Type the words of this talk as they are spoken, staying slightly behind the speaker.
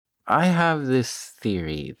I have this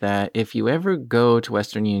theory that if you ever go to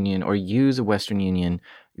Western Union or use a Western Union,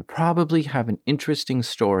 you probably have an interesting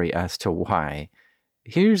story as to why.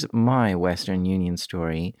 Here's my Western Union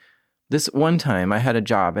story. This one time I had a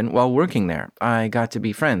job, and while working there, I got to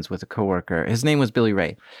be friends with a coworker. His name was Billy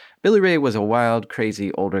Ray. Billy Ray was a wild,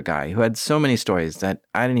 crazy older guy who had so many stories that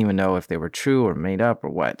I didn't even know if they were true or made up or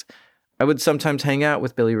what. I would sometimes hang out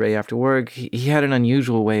with Billy Ray after work. He had an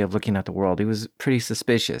unusual way of looking at the world. He was pretty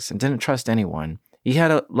suspicious and didn't trust anyone. He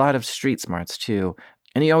had a lot of street smarts too,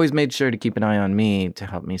 and he always made sure to keep an eye on me to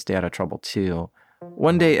help me stay out of trouble too.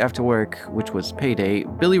 One day after work, which was payday,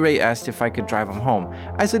 Billy Ray asked if I could drive him home.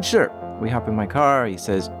 I said, sure. We hop in my car. He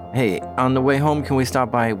says, hey, on the way home, can we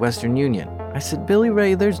stop by Western Union? I said, Billy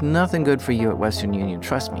Ray, there's nothing good for you at Western Union.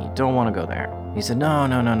 Trust me, don't want to go there. He said, no.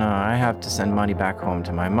 I have to send money back home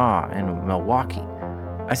to my ma in Milwaukee.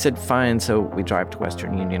 I said, fine, so we drive to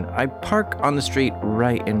Western Union. I park on the street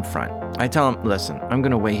right in front. I tell him, listen, I'm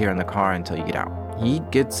going to wait here in the car until you get out. He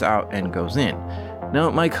gets out and goes in. Now,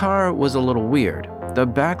 my car was a little weird. The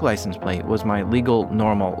back license plate was my legal,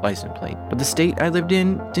 normal license plate, but the state I lived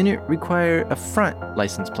in didn't require a front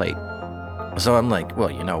license plate. So I'm like,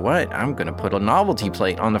 well, you know what? I'm going to put a novelty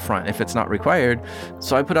plate on the front if it's not required.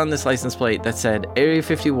 So I put on this license plate that said Area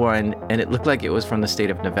 51, and it looked like it was from the state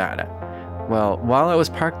of Nevada. Well, while I was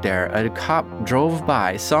parked there, a cop drove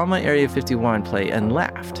by, saw my Area 51 plate, and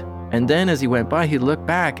laughed. And then as he went by, he looked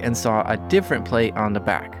back and saw a different plate on the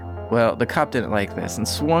back. Well, the cop didn't like this and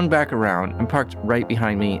swung back around and parked right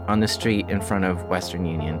behind me on the street in front of Western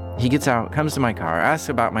Union. He gets out, comes to my car, asks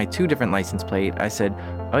about my two different license plates. I said,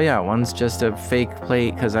 oh yeah, one's just a fake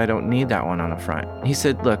plate because I don't need that one on the front. He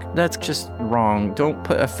said, look, that's just wrong. Don't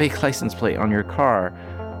put a fake license plate on your car.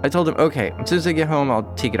 I told him, okay, as soon as I get home, I'll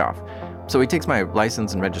take it off. So he takes my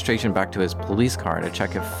license and registration back to his police car to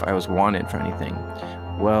check if I was wanted for anything.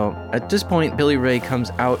 Well, at this point, Billy Ray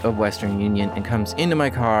comes out of Western Union and comes into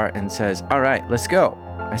my car and says, all right, let's go.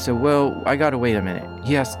 I said, well, I gotta wait a minute.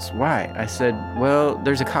 He asks why. I said, well,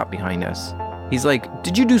 there's a cop behind us. He's like,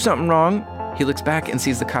 did you do something wrong? He looks back and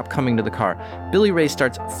sees the cop coming to the car. Billy Ray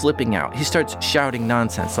starts flipping out. He starts shouting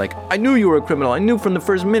nonsense like, I knew you were a criminal. I knew from the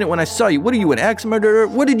first minute when I saw you. What are you, an axe murderer?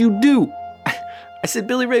 What did you do? I said,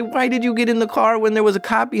 Billy Ray, why did you get in the car when there was a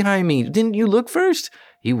cop behind me? Didn't you look first?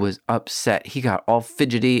 He was upset. He got all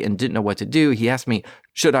fidgety and didn't know what to do. He asked me,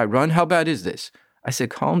 should I run? How bad is this? I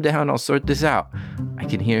said, calm down. I'll sort this out. I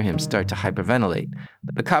can hear him start to hyperventilate.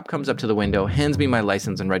 The cop comes up to the window, hands me my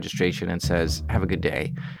license and registration and says, have a good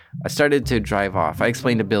day. I started to drive off. I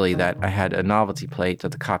explained to Billy that I had a novelty plate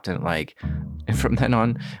that the cop didn't like. And from then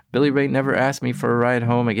on, Billy Ray never asked me for a ride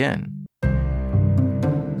home again.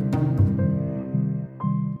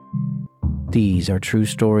 These are true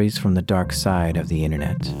stories from the dark side of the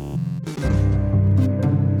internet.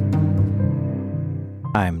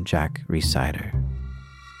 I'm Jack Rhysider.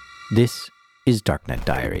 This is Darknet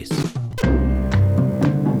Diaries.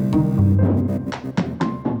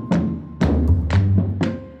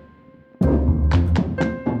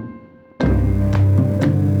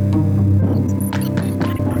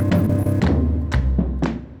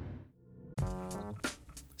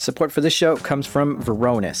 Support for this show comes from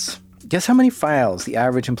Varonis. Guess how many files the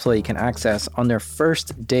average employee can access on their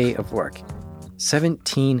first day of work?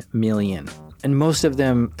 17 million. And most of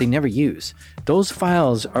them they never use. Those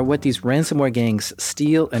files are what these ransomware gangs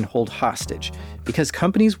steal and hold hostage, because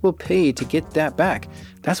companies will pay to get that back.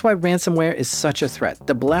 That's why ransomware is such a threat.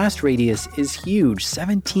 The blast radius is huge,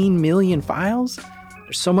 17 million files?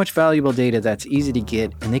 There's so much valuable data that's easy to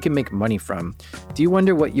get and they can make money from. Do you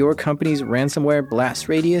wonder what your company's ransomware blast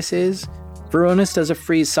radius is? Varonis does a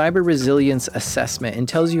free cyber resilience assessment and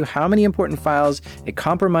tells you how many important files a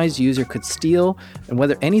compromised user could steal and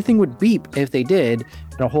whether anything would beep if they did,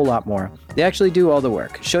 and a whole lot more. They actually do all the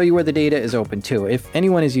work, show you where the data is open to, if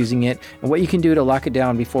anyone is using it, and what you can do to lock it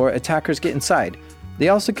down before attackers get inside. They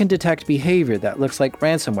also can detect behavior that looks like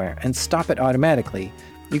ransomware and stop it automatically.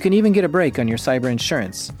 You can even get a break on your cyber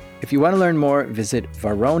insurance. If you want to learn more, visit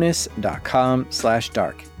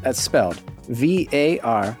varonis.com/dark. That's spelled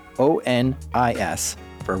VARONIS,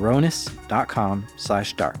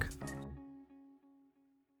 varonis.com/dark.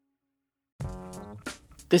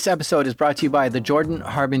 This episode is brought to you by the Jordan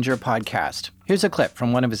Harbinger podcast. Here's a clip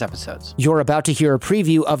from one of his episodes. You're about to hear a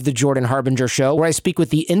preview of the Jordan Harbinger Show, where I speak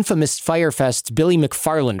with the infamous Fyre Fest's Billy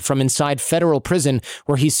McFarland from inside federal prison,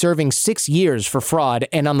 where he's serving 6 years for fraud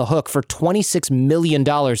and on the hook for $26 million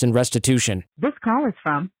in restitution. This call is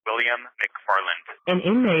from William McFarland, an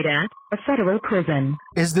inmate at a federal prison.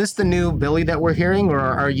 Is this the new Billy that we're hearing, or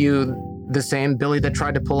are you the same Billy that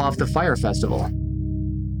tried to pull off the Fyre Festival?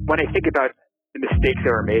 When I think about the mistakes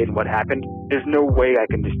that were made and what happened, there's no way I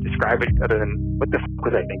can just describe it other than what the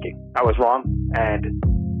was I thinking? I was wrong, and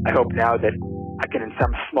I hope now that I can in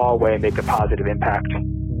some small way make a positive impact.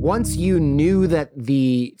 Once you knew that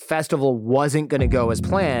the festival wasn't going to go as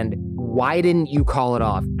planned, why didn't you call it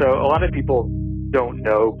off? So a lot of people don't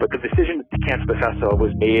know, but the decision to cancel the festival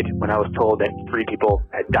was made when I was told that 3 people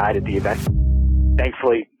had died at the event.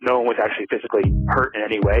 Thankfully, no one was actually physically hurt in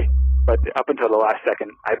any way, but up until the last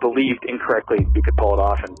second, I believed incorrectly we could pull it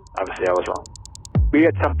off, and obviously I was wrong. We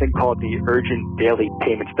had something called the Urgent Daily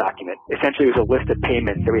Payments Document. Essentially, it was a list of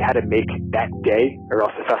payments that we had to make that day, or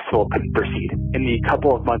else the festival couldn't proceed. In the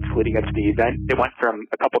couple of months leading up to the event, it went from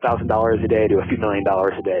a couple $1,000s a day to a few $1 million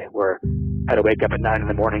a day, where I had to wake up at 9 in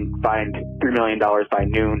the morning, find $3 million by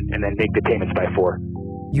noon, and then make the payments by 4.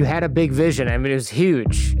 You had a big vision. I mean, it was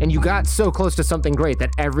huge. And you got so close to something great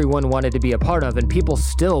that everyone wanted to be a part of, and people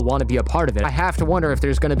still want to be a part of it. I have to wonder if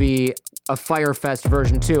there's going to be a Fyre Fest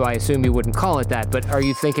version 2. I assume you wouldn't call it that, but are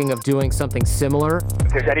you thinking of doing something similar?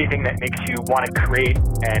 If there's anything that makes you want to create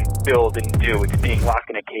and build and do, it's being locked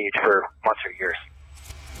in a cage for months or years.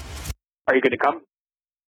 Are you going to come?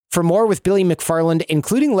 For more with Billy McFarland,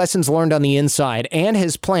 including lessons learned on the inside and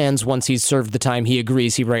his plans once he's served the time he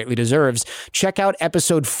agrees he rightly deserves, check out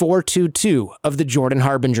episode 422 of The Jordan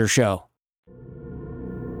Harbinger Show.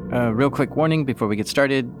 Real quick warning before we get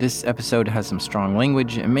started. This episode has some strong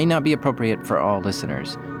language and may not be appropriate for all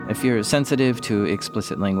listeners. If you're sensitive to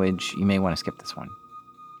explicit language, you may want to skip this one.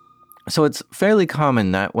 So it's fairly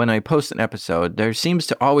common that when I post an episode, there seems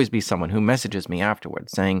to always be someone who messages me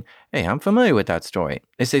afterwards saying, "Hey, I'm familiar with that story."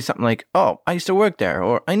 They say something like, "Oh, I used to work there,"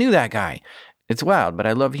 or "I knew that guy." It's wild, but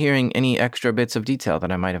I love hearing any extra bits of detail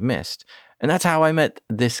that I might have missed. And that's how I met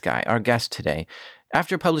this guy, our guest today.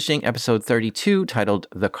 After publishing episode 32 titled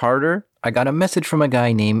The Carter, I got a message from a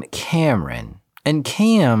guy named Cameron. And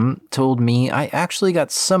Cam told me I actually got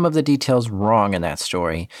some of the details wrong in that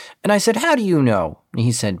story. And I said, "How do you know?" And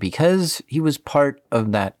he said, "Because he was part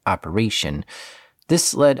of that operation."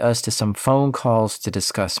 This led us to some phone calls to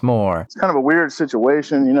discuss more. It's kind of a weird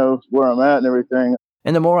situation, you know, where I'm at and everything.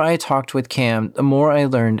 And the more I talked with Cam, the more I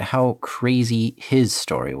learned how crazy his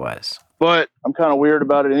story was. But I'm kind of weird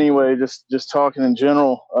about it anyway, just talking in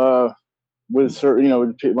general, with certain,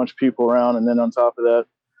 with a bunch of people around. And then on top of that,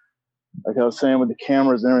 like I was saying, with the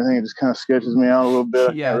cameras and everything, it just kind of sketches me out a little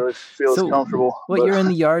bit. Yeah. I really feel as comfortable. You're in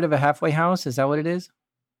the yard of a halfway house? Is that what it is?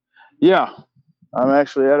 Yeah, I'm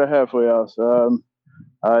actually at a halfway house.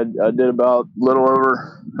 I did about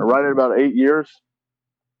right at about 8 years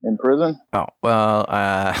in prison. Oh, well,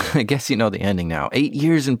 I guess you know the ending now. 8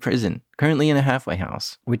 years in prison, currently in a halfway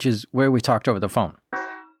house, which is where we talked over the phone.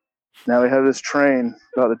 Now we have this train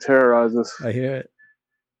about to terrorize us. I hear it.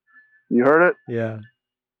 You heard it? Yeah.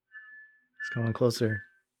 It's going closer.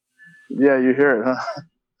 Yeah, you hear it, huh?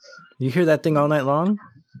 You hear that thing all night long?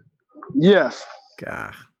 Yes.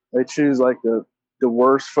 God. They choose like the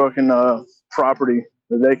worst fucking property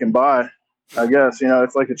that they can buy. I guess,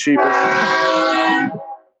 it's like the cheapest.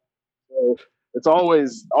 So it's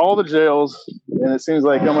always all the jails, and it seems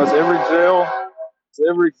like almost every jail,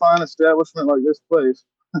 every fine establishment like this place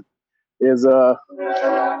is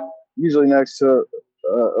usually next to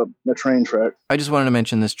a train track. I just wanted to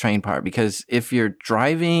mention this train part because if you're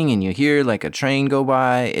driving and you hear like a train go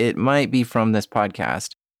by, it might be from this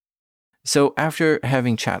podcast. So after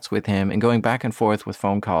having chats with him and going back and forth with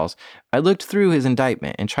phone calls, I looked through his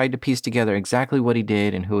indictment and tried to piece together exactly what he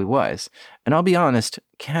did and who he was. And I'll be honest,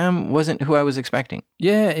 Cam wasn't who I was expecting.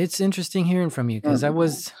 Yeah, it's interesting hearing from you because I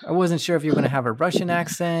wasn't sure if you were going to have a Russian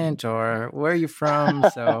accent or where you're from.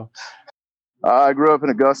 So I grew up in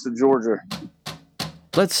Augusta, Georgia.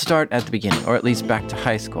 Let's start at the beginning, or at least back to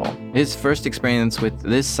high school. His first experience with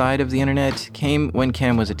this side of the internet came when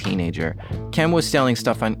Cam was a teenager. Cam was selling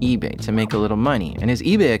stuff on eBay to make a little money, and his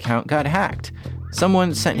eBay account got hacked.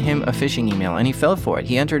 Someone sent him a phishing email, and he fell for it.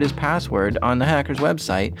 He entered his password on the hacker's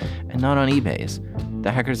website, and not on eBay's.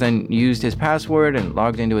 The hackers then used his password and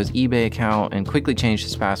logged into his eBay account and quickly changed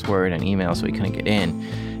his password and email so he couldn't get in.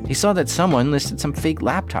 He saw that someone listed some fake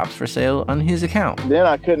laptops for sale on his account. Then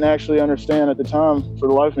I couldn't actually understand at the time, for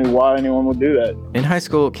the life of me, why anyone would do that. In high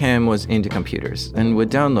school, Cam was into computers and would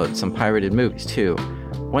download some pirated movies too.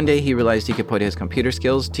 One day he realized he could put his computer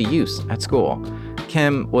skills to use at school.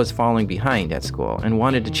 Cam was falling behind at school and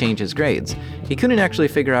wanted to change his grades. He couldn't actually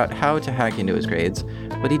figure out how to hack into his grades,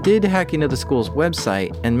 but he did hack into the school's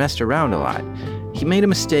website and messed around a lot. He made a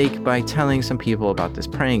mistake by telling some people about this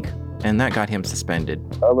prank, and that got him suspended.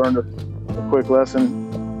 I learned a quick lesson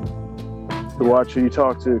to watch who you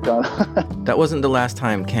talk to, kind of. That wasn't the last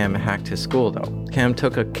time Cam hacked his school, though. Cam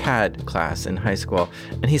took a CAD class in high school,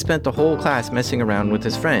 and he spent the whole class messing around with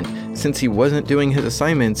his friend. Since he wasn't doing his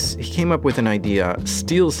assignments, he came up with an idea: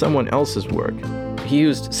 steal someone else's work. He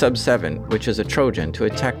used Sub7, which is a Trojan, to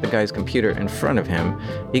attack the guy's computer in front of him.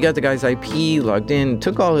 He got the guy's IP, logged in,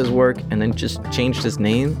 took all his work, and then just changed his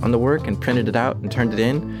name on the work and printed it out and turned it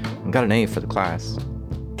in, and got an A for the class.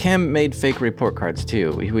 Cam made fake report cards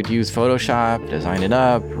too. He would use Photoshop, design it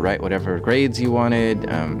up, write whatever grades he wanted,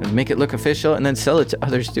 make it look official, and then sell it to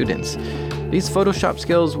other students. These Photoshop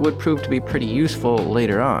skills would prove to be pretty useful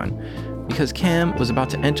later on, because Cam was about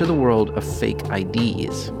to enter the world of fake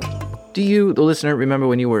IDs. Do you, the listener, remember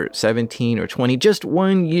when you were 17 or 20, just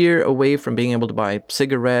 1 year away from being able to buy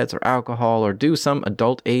cigarettes or alcohol or do some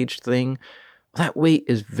adult age thing? Well, that wait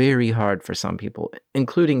is very hard for some people,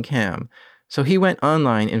 including Cam. So he went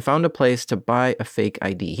online and found a place to buy a fake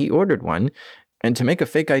ID. He ordered one, and to make a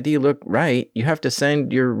fake ID look right, you have to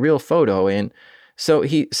send your real photo in. So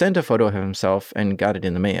he sent a photo of himself and got it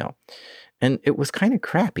in the mail. And it was kind of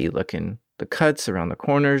crappy looking. The cuts around the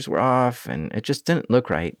corners were off, and it just didn't look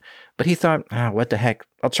right. But he thought, what the heck,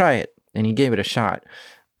 I'll try it. And he gave it a shot.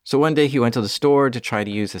 So one day he went to the store to try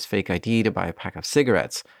to use his fake ID to buy a pack of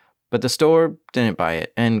cigarettes. But the store didn't buy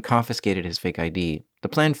it and confiscated his fake ID. The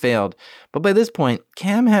plan failed, but by this point,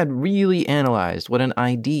 Cam had really analyzed what an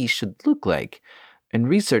ID should look like and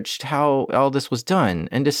researched how all this was done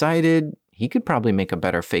and decided he could probably make a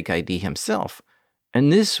better fake ID himself.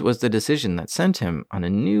 And this was the decision that sent him on a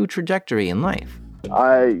new trajectory in life.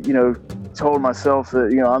 I, told myself that,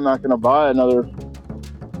 I'm not going to buy another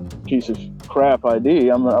piece of crap ID.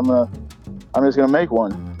 I'm just going to make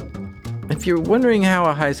one. If you're wondering how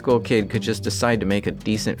a high school kid could just decide to make a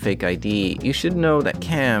decent fake ID, you should know that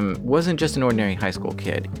Cam wasn't just an ordinary high school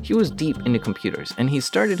kid. He was deep into computers, and he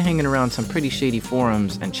started hanging around some pretty shady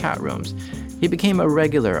forums and chat rooms. He became a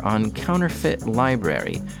regular on Counterfeit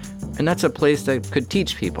Library, and that's a place that could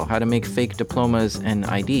teach people how to make fake diplomas and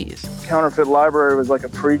IDs. Counterfeit Library was like a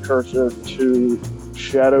precursor to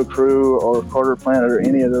Shadow Crew or Carter Planet or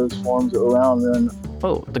any of those forums that were around then.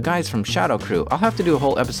 Oh, the guys from Shadow Crew. I'll have to do a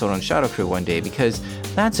whole episode on Shadow Crew one day because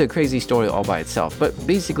that's a crazy story all by itself. But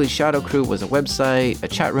basically, Shadow Crew was a website, a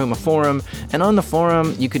chat room, a forum, and on the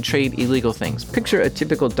forum, you could trade illegal things. Picture a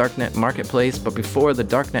typical darknet marketplace, but before the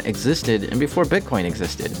darknet existed and before Bitcoin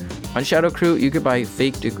existed. On Shadow Crew, you could buy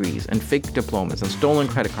fake degrees and fake diplomas and stolen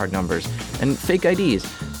credit card numbers and fake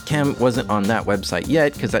IDs. Cam wasn't on that website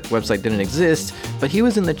yet because that website didn't exist, but he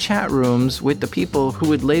was in the chat rooms with the people who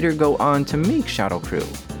would later go on to make Shadow Crew.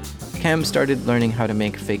 Cam started learning how to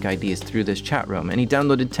make fake IDs through this chat room, and he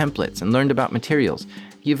downloaded templates and learned about materials.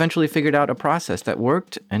 He eventually figured out a process that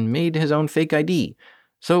worked and made his own fake ID.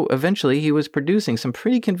 So eventually he was producing some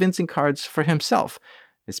pretty convincing cards for himself.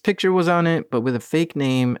 His picture was on it, but with a fake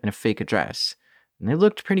name and a fake address. And they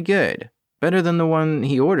looked pretty good. Better than the one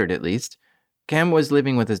he ordered, at least. Cam was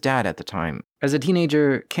living with his dad at the time. As a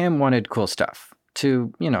teenager, Cam wanted cool stuff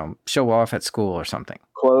to, show off at school or something.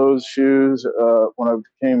 Clothes, shoes. When I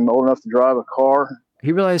became old enough to drive a car,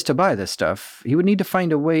 he realized to buy this stuff, he would need to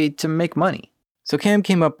find a way to make money. So Cam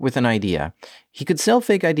came up with an idea. He could sell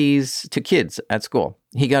fake IDs to kids at school.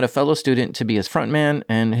 He got a fellow student to be his front man,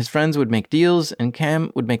 and his friends would make deals, and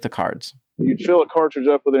Cam would make the cards. You'd fill a cartridge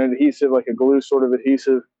up with an adhesive, like a glue sort of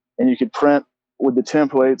adhesive, and you could print with the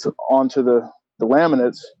templates onto the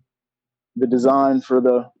laminates, the design for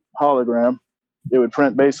the hologram. It would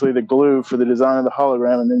print basically the glue for the design of the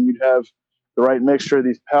hologram, and then you'd have the right mixture of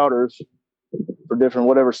these powders for different,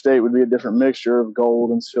 whatever state would be a different mixture of gold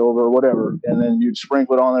and silver or whatever, and then you'd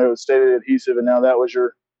sprinkle it on there with stated adhesive, and now that was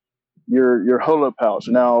your holo pouch.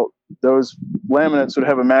 Now those laminates would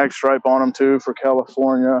have a mag stripe on them too for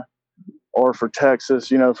California or for Texas,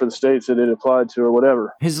 for the states that it applied to or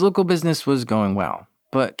whatever. His local business was going well,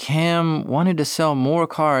 but Cam wanted to sell more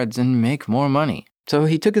cards and make more money. So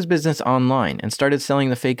he took his business online and started selling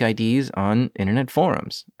the fake IDs on internet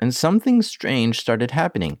forums. And something strange started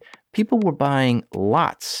happening. People were buying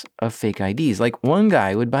lots of fake IDs. Like one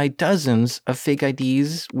guy would buy dozens of fake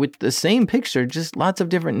IDs with the same picture, just lots of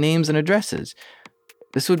different names and addresses.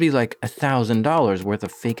 This would be like $1,000 worth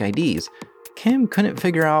of fake IDs. Cam couldn't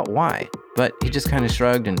figure out why, but he just kind of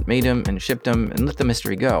shrugged and made them and shipped them and let the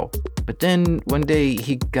mystery go. But then one day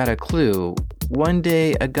he got a clue. One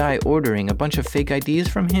day a guy ordering a bunch of fake IDs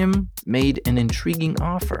from him made an intriguing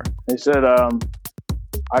offer. He said,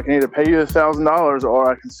 I can either pay you $1,000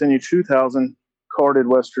 or I can send you 2,000 carded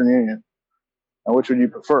Western Union. Now, which would you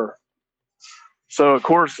prefer? So, of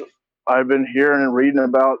course, I've been hearing and reading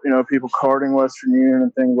about, people carding Western Union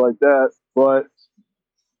and things like that. But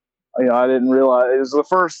I didn't realize it was the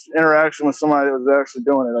first interaction with somebody that was actually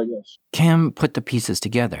doing it, I guess. Cam put the pieces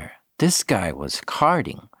together. This guy was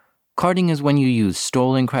carding. Carding is when you use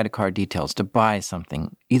stolen credit card details to buy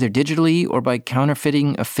something, either digitally or by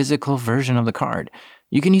counterfeiting a physical version of the card.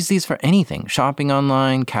 You can use these for anything, shopping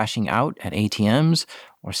online, cashing out at ATMs,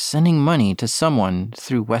 or sending money to someone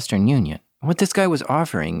through Western Union. What this guy was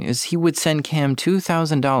offering is he would send Cam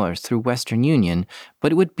 $2,000 through Western Union,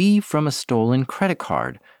 but it would be from a stolen credit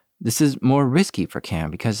card. This is more risky for Cam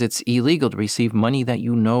because it's illegal to receive money that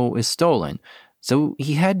you know is stolen. So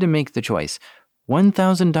he had to make the choice,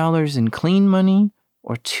 $1,000 in clean money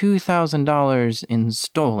or $2,000 in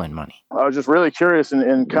stolen money. I was just really curious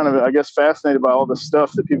and kind of, I guess, fascinated by all the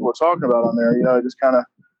stuff that people were talking about on there. Just kind of,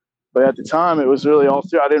 but at the time it was really all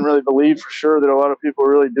through. I didn't really believe for sure that a lot of people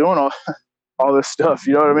were really doing all this stuff.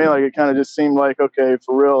 You know what I mean? Like it kind of just seemed like, okay,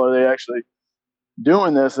 for real, are they actually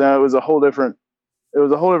doing this? And it was a whole different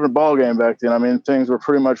ball game back then. I mean, things were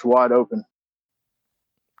pretty much wide open.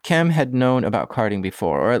 Cam had known about carding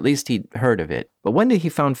before, or at least he'd heard of it. But one day he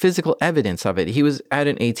found physical evidence of it. He was at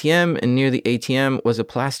an ATM, and near the ATM was a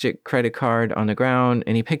plastic credit card on the ground,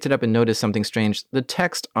 and he picked it up and noticed something strange. The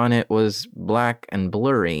text on it was black and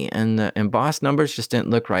blurry, and the embossed numbers just didn't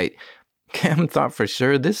look right. Cam thought for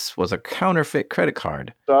sure this was a counterfeit credit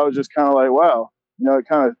card. So I was just kind of like, wow. It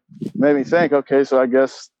kind of made me think, okay, so I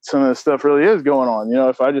guess some of this stuff really is going on.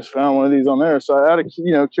 If I just found one of these on there. So out of,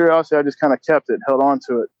 curiosity, I just kind of kept it, held on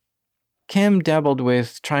to it. Cam dabbled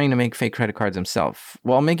with trying to make fake credit cards himself.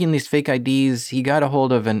 While making these fake IDs, he got a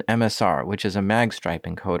hold of an MSR, which is a magstripe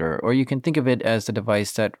encoder, or you can think of it as the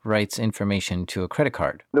device that writes information to a credit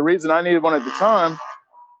card. The reason I needed one at the time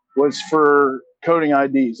was for coding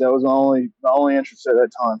IDs. That was my only interest at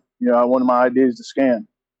that time. I wanted my IDs to scan.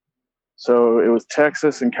 So it was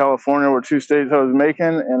Texas and California were two states I was making,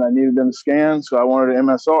 and I needed them to scan, so I wanted an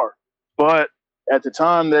MSR. But at the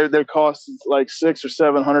time, they cost like $600 or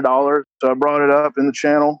 $700. So I brought it up in the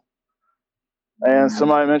channel, and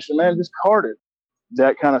somebody mentioned, man, just card it.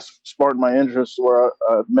 That kind of sparked my interest where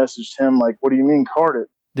I messaged him, like, what do you mean card it?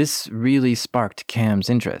 This really sparked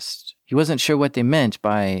Cam's interest. He wasn't sure what they meant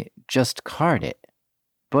by just card it,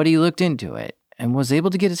 but he looked into it and was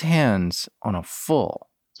able to get his hands on a full.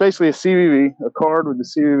 It's basically a CVV, a card with the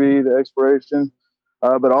CVV, the expiration,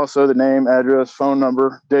 but also the name, address, phone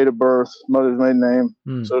number, date of birth, mother's maiden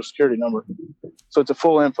name, social security number. So it's a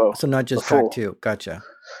full info. So not just track two. Gotcha.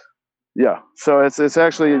 Yeah. So it's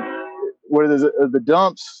actually where there's the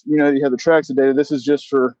dumps. You have the tracks of data. This is just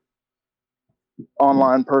for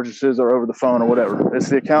online purchases or over the phone or whatever. It's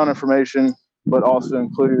the account information, but also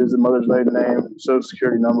included is the mother's maiden name, social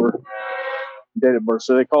security number, date of birth.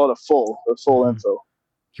 So they call it a full info.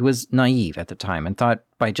 He was naive at the time and thought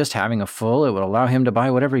by just having a full, it would allow him to buy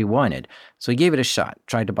whatever he wanted. So he gave it a shot,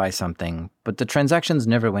 tried to buy something, but the transactions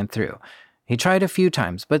never went through. He tried a few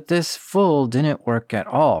times, but this full didn't work at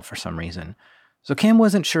all for some reason. So Cam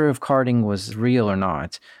wasn't sure if carding was real or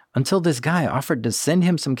not, until this guy offered to send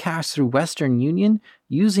him some cash through Western Union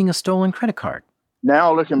using a stolen credit card.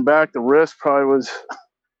 Now looking back, the risk probably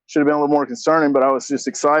should have been a little more concerning, but I was just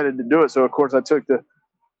excited to do it. So of course I took the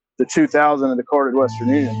 $2,000 of the card at Western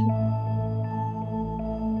Union.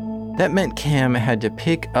 That meant Cam had to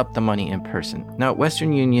pick up the money in person. Now,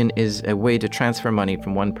 Western Union is a way to transfer money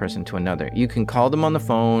from one person to another. You can call them on the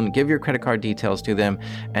phone, give your credit card details to them,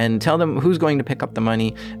 and tell them who's going to pick up the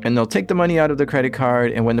money, and they'll take the money out of the credit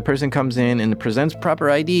card, and when the person comes in and presents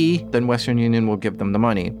proper ID, then Western Union will give them the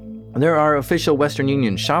money. There are official Western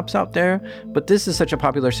Union shops out there, but this is such a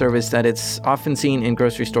popular service that it's often seen in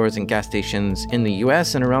grocery stores and gas stations in the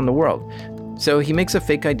US and around the world. So he makes a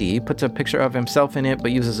fake ID, puts a picture of himself in it,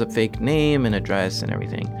 but uses a fake name and address and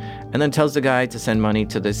everything, and then tells the guy to send money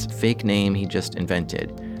to this fake name he just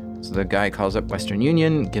invented. So the guy calls up Western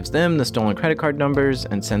Union, gives them the stolen credit card numbers,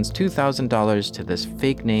 and sends $2,000 to this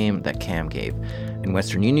fake name that Cam gave. And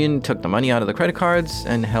Western Union took the money out of the credit cards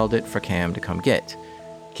and held it for Cam to come get.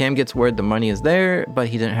 Cam gets word the money is there, but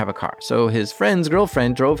he didn't have a car. So his friend's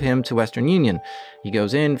girlfriend drove him to Western Union. He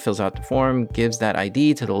goes in, fills out the form, gives that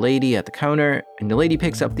ID to the lady at the counter, and the lady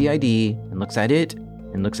picks up the ID and looks at it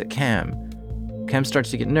and looks at Cam. Cam starts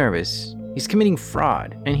to get nervous. He's committing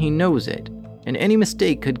fraud, and he knows it. And any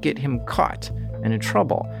mistake could get him caught and in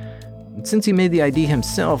trouble. And since he made the ID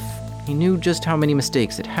himself, he knew just how many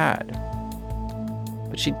mistakes it had.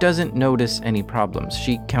 But she doesn't notice any problems.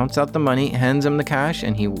 She counts out the money, hands him the cash,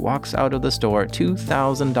 and he walks out of the store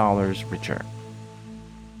 $2,000 richer.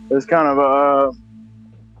 It's kind of a,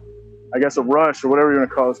 I guess, a rush or whatever you want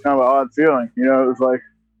to call it. It's kind of an odd feeling. It was like,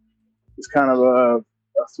 it's kind of a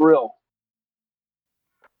thrill.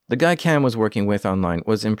 The guy Cam was working with online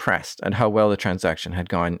was impressed at how well the transaction had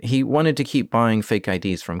gone. He wanted to keep buying fake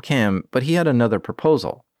IDs from Cam, but he had another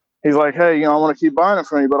proposal. He's like, hey, I want to keep buying it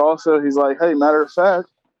from you. But also he's like, hey, matter of fact,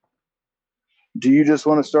 do you just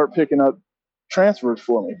want to start picking up transfers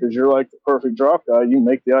for me? Because you're like the perfect drop guy. You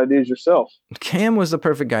make the IDs yourself. Cam was the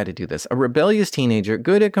perfect guy to do this. A rebellious teenager,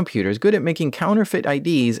 good at computers, good at making counterfeit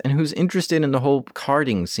IDs, and who's interested in the whole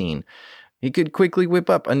carding scene. He could quickly whip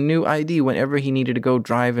up a new ID whenever he needed to go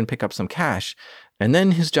drive and pick up some cash. And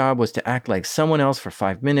then his job was to act like someone else for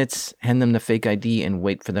 5 minutes, hand them the fake ID, and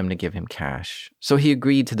wait for them to give him cash. So he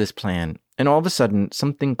agreed to this plan. And all of a sudden,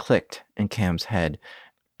 something clicked in Cam's head.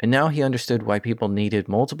 And now he understood why people needed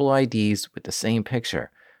multiple IDs with the same picture.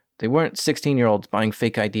 They weren't 16-year-olds buying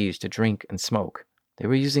fake IDs to drink and smoke. They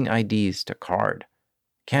were using IDs to card.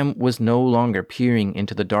 Cam was no longer peering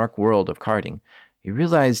into the dark world of carding. He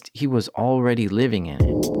realized he was already living in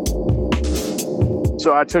it.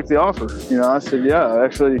 So I took the offer. I said, yeah,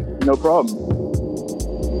 actually, no problem.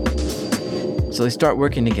 So they start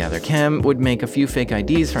working together. Cam would make a few fake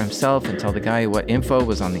IDs for himself and tell the guy what info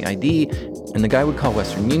was on the ID, and the guy would call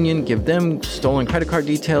Western Union, give them stolen credit card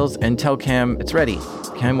details, and tell Cam it's ready.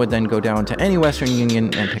 Cam would then go down to any Western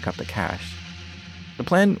Union and pick up the cash. The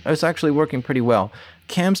plan was actually working pretty well.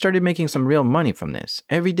 Cam started making some real money from this.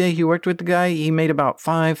 Every day he worked with the guy, he made about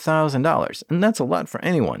 $5,000, and that's a lot for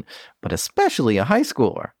anyone, but especially a high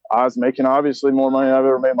schooler. I was making obviously more money than I've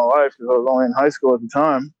ever made in my life because I was only in high school at the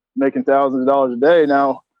time, making thousands of dollars a day.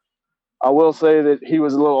 Now, I will say that he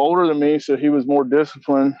was a little older than me, so he was more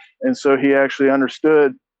disciplined, and so he actually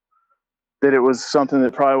understood that it was something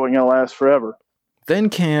that probably wasn't going to last forever. Then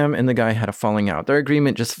Cam and the guy had a falling out. Their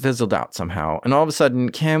agreement just fizzled out somehow, and all of a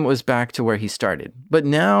sudden, Cam was back to where he started. But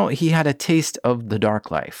now he had a taste of the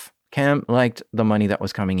dark life. Cam liked the money that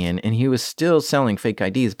was coming in, and he was still selling fake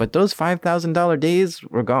IDs, but those $5,000 days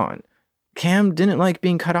were gone. Cam didn't like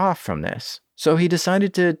being cut off from this, so he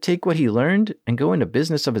decided to take what he learned and go into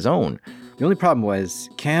business of his own. The only problem was,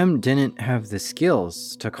 Cam didn't have the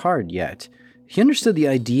skills to card yet. He understood the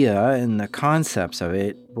idea and the concepts of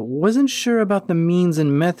it, but wasn't sure about the means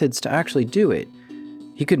and methods to actually do it.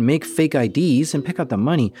 He could make fake IDs and pick up the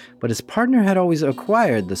money, but his partner had always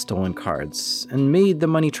acquired the stolen cards and made the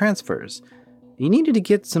money transfers. He needed to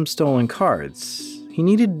get some stolen cards. He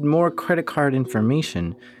needed more credit card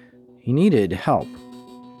information. He needed help.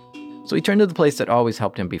 So he turned to the place that always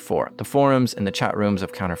helped him before, the forums and the chat rooms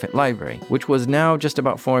of Counterfeit Library, which was now just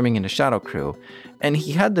about forming into Shadow Crew. And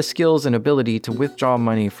he had the skills and ability to withdraw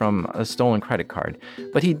money from a stolen credit card,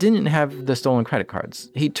 but he didn't have the stolen credit cards.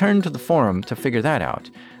 He turned to the forum to figure that out.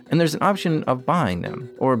 And there's an option of buying them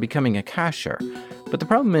or becoming a cashier. But the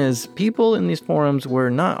problem is, people in these forums were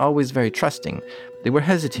not always very trusting. They were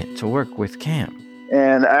hesitant to work with Cam.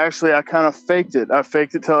 And actually, I kind of faked it. I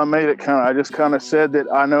faked it till I made it. I just kind of said that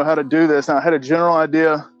I know how to do this. And I had a general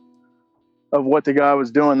idea of what the guy was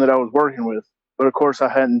doing that I was working with. But of course, I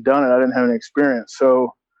hadn't done it. I didn't have any experience.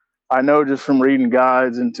 So I know just from reading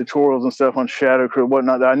guides and tutorials and stuff on Shadow Crew and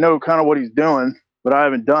whatnot, that I know kind of what he's doing, but I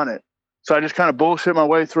haven't done it. So I just kind of bullshit my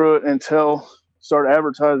way through it until start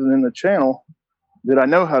advertising in the channel that I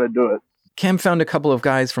know how to do it. Cam found a couple of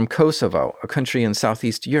guys from Kosovo, a country in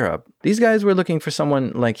Southeast Europe. These guys were looking for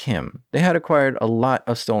someone like him. They had acquired a lot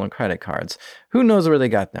of stolen credit cards. Who knows where they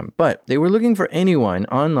got them, but they were looking for anyone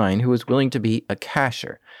online who was willing to be a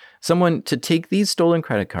cashier. Someone to take these stolen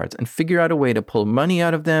credit cards and figure out a way to pull money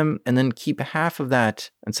out of them and then keep half of that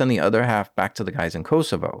and send the other half back to the guys in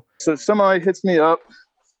Kosovo. So somebody hits me up,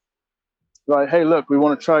 like, hey, look, we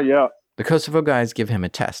want to try you out. The Kosovo guys give him a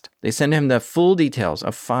test. They send him the full details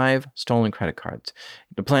of 5 stolen credit cards.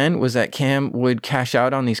 The plan was that Cam would cash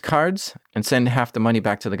out on these cards and send half the money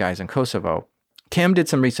back to the guys in Kosovo. Cam did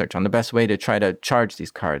some research on the best way to try to charge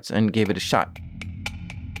these cards and gave it a shot.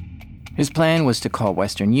 His plan was to call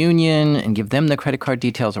Western Union and give them the credit card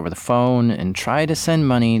details over the phone and try to send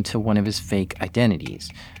money to one of his fake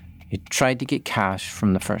identities. He tried to get cash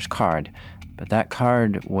from the first card, but that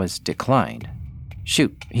card was declined.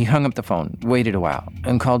 Shoot, he hung up the phone, waited a while,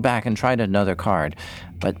 and called back and tried another card.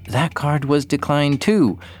 But that card was declined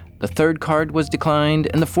too. The third card was declined,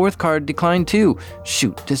 and the fourth card declined too.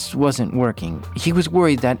 Shoot, this wasn't working. He was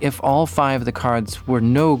worried that if all 5 of the cards were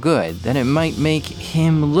no good, then it might make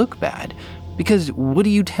him look bad. Because what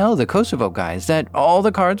do you tell the Kosovo guys? That all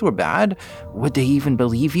the cards were bad? Would they even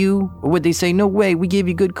believe you? Or would they say, no way, we gave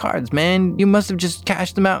you good cards, man. You must have just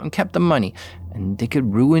cashed them out and kept the money. And they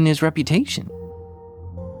could ruin his reputation.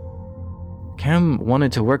 Cam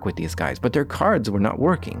wanted to work with these guys, but their cards were not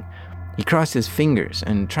working. He crossed his fingers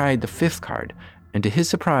and tried the 5th card, and to his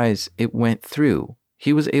surprise, it went through.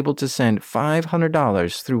 he was able to send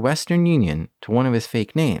 $500 through Western Union to one of his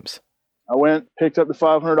fake names. I went, picked up the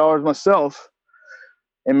 $500 myself,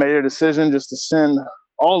 and made a decision just to send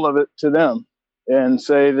all of it to them and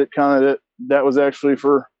say that was actually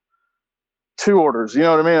for 2 orders. You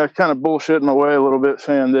know what I mean? I kind of bullshit my way a little bit,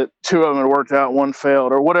 saying that 2 of them had worked out, 1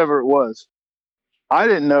 failed, or whatever it was. I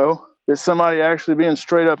didn't know that somebody actually being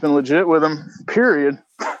straight up and legit with them, period,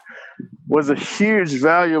 was a huge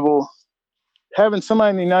valuable. Having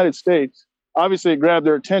somebody in the United States, obviously it grabbed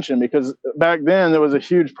their attention, because back then there was a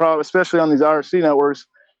huge problem, especially on these IRC networks,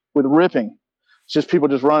 with ripping. It's just people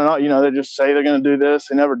just running out, they just say they're going to do this,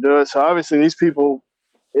 they never do it. So obviously these people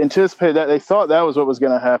anticipated that. They thought that was what was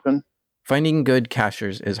going to happen. Finding good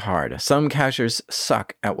cashers is hard. Some cashers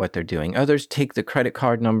suck at what they're doing. Others take the credit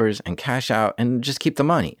card numbers and cash out and just keep the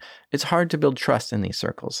money. It's hard to build trust in these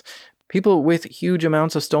circles. People with huge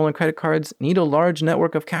amounts of stolen credit cards need a large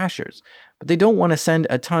network of cashers, but they don't want to send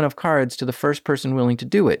a ton of cards to the first person willing to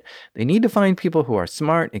do it. They need to find people who are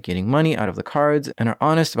smart at getting money out of the cards and are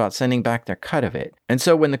honest about sending back their cut of it. And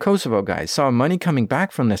so when the Kosovo guys saw money coming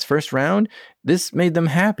back from this first round, this made them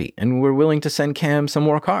happy and were willing to send Cam some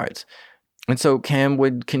more cards. And so Cam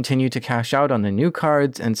would continue to cash out on the new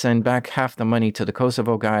cards and send back half the money to the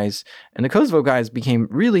Kosovo guys. And the Kosovo guys became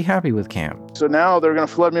really happy with Cam. So now they're going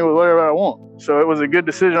to flood me with whatever I want. So it was a good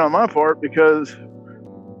decision on my part, because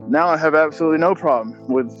now I have absolutely no problem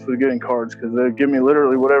with getting cards, because they give me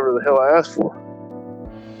literally whatever the hell I asked for.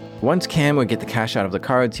 Once Cam would get the cash out of the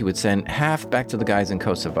cards, he would send half back to the guys in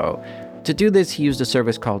Kosovo. To do this, he used a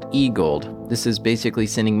service called eGold. This is basically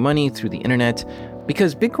sending money through the internet,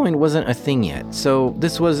 because Bitcoin wasn't a thing yet, so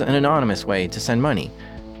this was an anonymous way to send money.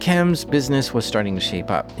 Cam's business was starting to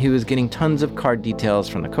shape up. He was getting tons of card details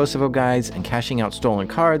from the Kosovo guys and cashing out stolen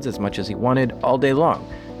cards as much as he wanted all day long.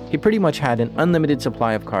 He pretty much had an unlimited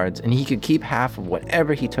supply of cards, and he could keep half of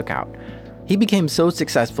whatever he took out. He became so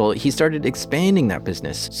successful, he started expanding that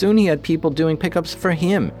business. Soon he had people doing pickups for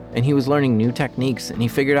him, and he was learning new techniques, and he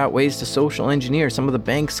figured out ways to social engineer some of the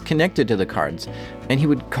banks connected to the cards. And he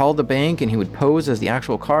would call the bank, and he would pose as the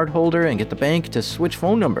actual card holder and get the bank to switch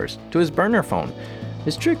phone numbers to his burner phone.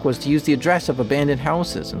 His trick was to use the address of abandoned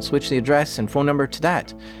houses and switch the address and phone number to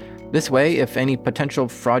that. This way, if any potential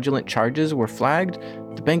fraudulent charges were flagged,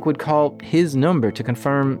 the bank would call his number to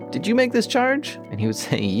confirm, "Did you make this charge?" And he would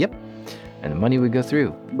say, "Yep." And the money would go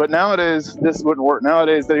through. But nowadays, this wouldn't work.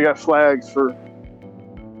 Nowadays, they got flags for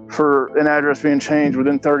an address being changed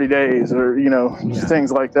within 30 days, or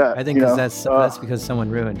things like that. I think that's because someone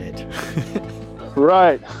ruined it.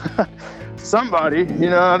 Right. Somebody,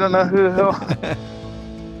 I don't know who the hell.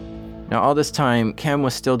 Now, all this time, Cam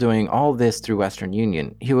was still doing all this through Western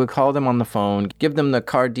Union. He would call them on the phone, give them the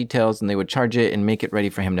card details, and they would charge it and make it ready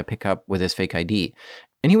for him to pick up with his fake ID.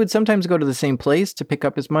 And he would sometimes go to the same place to pick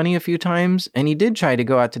up his money a few times, and he did try to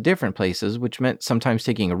go out to different places, which meant sometimes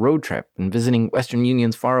taking a road trip and visiting Western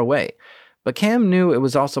Unions far away. But Cam knew it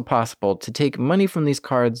was also possible to take money from these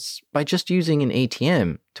cards by just using an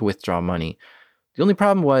ATM to withdraw money. The only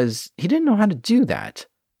problem was he didn't know how to do that.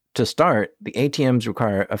 To start, the ATMs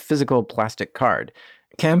require a physical plastic card.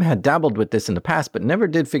 Cam had dabbled with this in the past, but never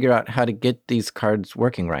did figure out how to get these cards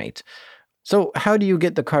working right. So how do you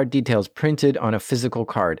get the card details printed on a physical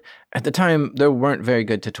card? At the time, there weren't very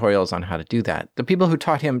good tutorials on how to do that. The people who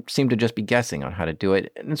taught him seemed to just be guessing on how to do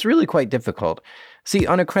it, and it's really quite difficult. See,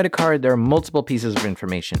 on a credit card, there are multiple pieces of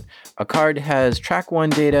information. A card has track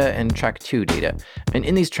 1 data and track 2 data, and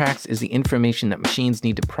in these tracks is the information that machines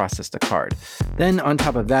need to process the card. Then on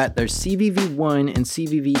top of that, there's CVV1 and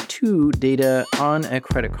CVV2 data on a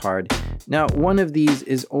credit card. Now, one of these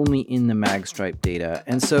is only in the magstripe data,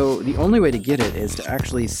 and so the only way to get it is to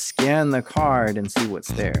actually scan the card and see what's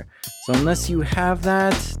there. So unless you have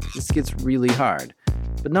that, this gets really hard,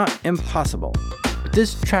 but not impossible. But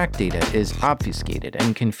this track data is obfuscated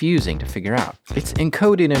and confusing to figure out. It's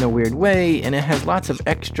encoded in a weird way, and it has lots of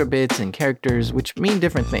extra bits and characters which mean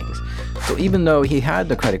different things. So even though he had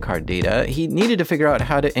the credit card data, he needed to figure out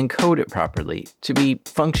how to encode it properly to be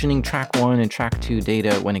functioning track 1 and track 2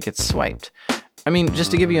 data when it gets swiped. I mean, just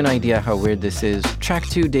to give you an idea how weird this is, track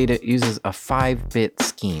 2 data uses a 5-bit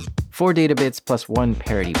scheme. 4 data bits plus 1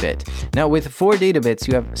 parity bit. Now with 4 data bits,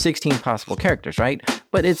 you have 16 possible characters, right?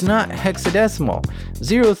 But it's not hexadecimal.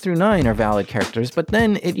 0 through 9 are valid characters, but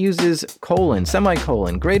then it uses colon,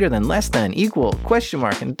 semicolon, greater than, less than, equal, question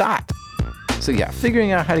mark, and dot. So yeah,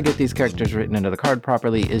 figuring out how to get these characters written into the card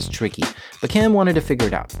properly is tricky, but Cam wanted to figure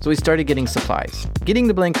it out, so he started getting supplies. Getting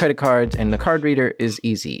the blank credit cards and the card reader is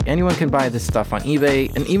easy. Anyone can buy this stuff on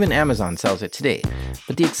eBay, and even Amazon sells it today.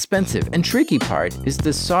 But the expensive and tricky part is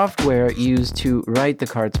the software used to write the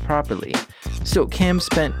cards properly. So Cam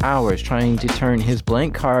spent hours trying to turn his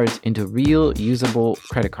blank cards into real usable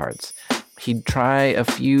credit cards. He'd try a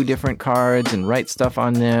few different cards and write stuff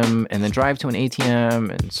on them, and then drive to an ATM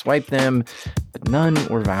and swipe them, but none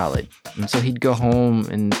were valid. And so he'd go home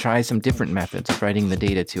and try some different methods of writing the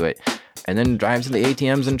data to it, and then drive to the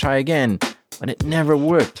ATMs and try again, but it never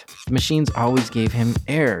worked. The machines always gave him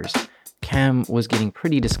errors. Cam was getting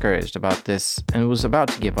pretty discouraged about this and was about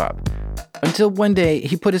to give up. Until one day,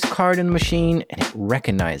 he put his card in the machine and it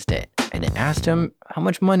recognized it, and it asked him how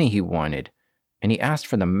much money he wanted. And he asked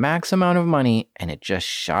for the max amount of money, and it just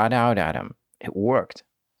shot out at him. It worked.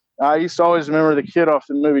 I used to always remember the kid off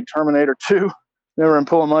the movie Terminator 2. Remember him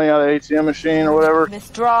pulling money out of the ATM machine or whatever?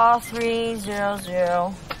 Withdraw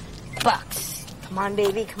 $300. Come on,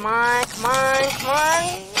 baby. Come on.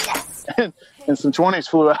 Yes. And some 20s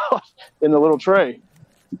flew out in the little tray.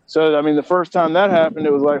 So, I mean, the first time that happened,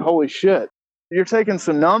 it was like, holy shit. You're taking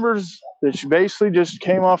some numbers that basically just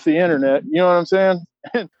came off the internet. You know what I'm saying?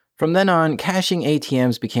 From then on, cashing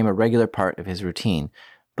ATMs became a regular part of his routine.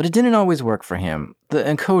 But it didn't always work for him. The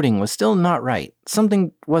encoding was still not right.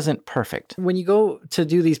 Something wasn't perfect. When you go to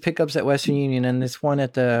do these pickups at Western Union and this one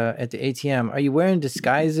at the ATM, are you wearing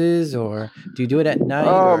disguises, or do you do it at night,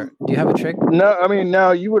 or do you have a trick? No, I mean,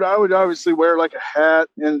 no, I would obviously wear like a hat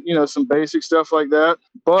and, you know, some basic stuff like that.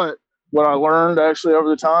 But what I learned actually over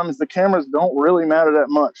the time is the cameras don't really matter that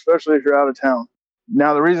much, especially if you're out of town.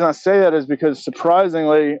 Now, the reason I say that is because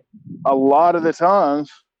surprisingly, a lot of the times,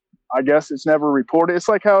 I guess it's never reported. It's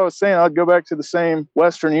like how I was saying, I'd go back to the same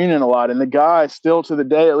Western Union a lot. And the guy still to the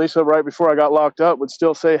day, at least right before I got locked up, would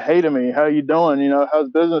still say, hey to me, how you doing? You know, how's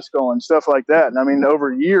business going? Stuff like that. And I mean,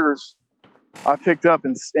 over years, I picked up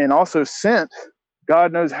and also sent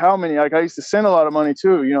God knows how many. Like I used to send a lot of money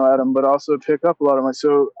too, you know, Adam, but also pick up a lot of money.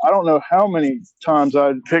 So I don't know how many times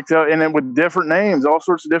I picked up, and then with different names, all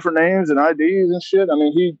sorts of different names and IDs and shit. I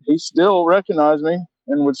mean, he still recognized me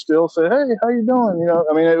and would still say, hey, how you doing? You know,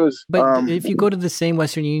 I mean, it was. But if you go to the same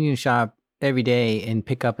Western Union shop every day and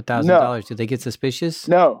pick up $1,000, do they get suspicious?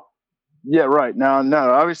 No. Yeah, right. Now,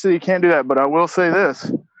 no, obviously you can't do that. But I will say this.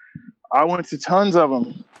 I went to tons of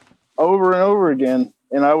them over and over again,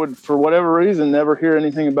 and I would, for whatever reason, never hear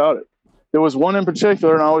anything about it. There was one in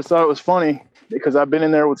particular, and I always thought it was funny because I've been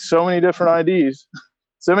in there with so many different IDs,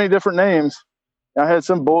 so many different names. I had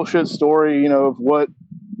some bullshit story, you know, of what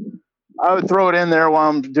I would throw it in there while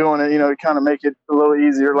I'm doing it, you know, to kind of make it a little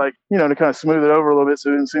easier, like, you know, to kind of smooth it over a little bit so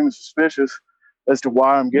it didn't seem suspicious as to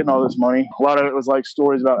why I'm getting all this money. A lot of it was like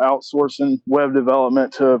stories about outsourcing web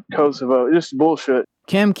development to Kosovo, just bullshit.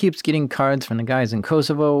 Cam keeps getting cards from the guys in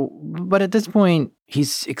Kosovo, but at this point,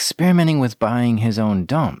 he's experimenting with buying his own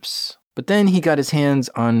dumps. But then he got his hands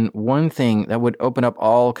on one thing that would open up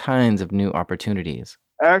all kinds of new opportunities.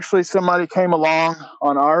 Actually, somebody came along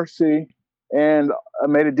on RC and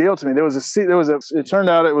made a deal to me. It turned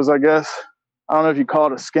out it was, I guess, I don't know if you call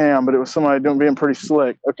it a scam, but it was somebody being pretty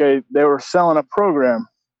slick. Okay, they were selling a program,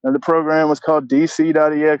 and the program was called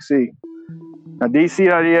DC.exe. Now,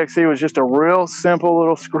 DC.exe was just a real simple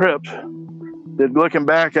little script that, looking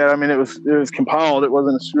back at, I mean, it was compiled. It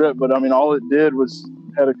wasn't a script, but I mean, all it did was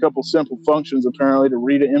had a couple simple functions, apparently, to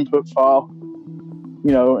read an input file,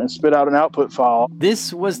 you know, and spit out an output file.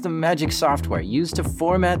 This was the magic software used to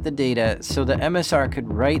format the data so the MSR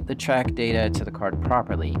could write the track data to the card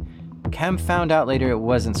properly. Cam found out later it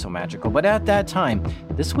wasn't so magical, but at that time,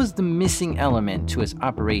 this was the missing element to his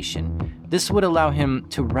operation. This would allow him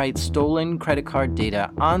to write stolen credit card data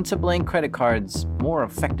onto blank credit cards more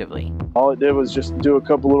effectively. All it did was just do a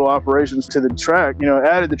couple little operations to the track, you know,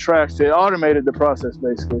 added the tracks, it automated the process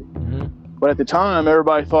basically. Mm-hmm. But at the time,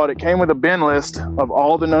 everybody thought it came with a bin list of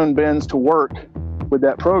all the known bins to work with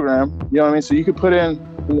that program. You know what I mean? So you could put in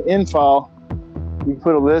the in file, you could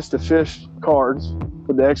put a list of fish cards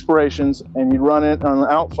with the expirations, and you'd run it on the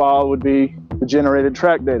out file would be the generated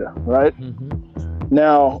track data, right? Mm-hmm.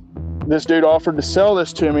 Now, this dude offered to sell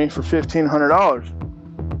this to me for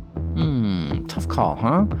 $1,500. Tough call,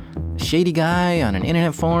 huh? A shady guy on an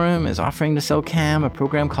internet forum is offering to sell Cam a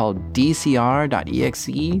program called DCR.exe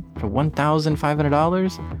for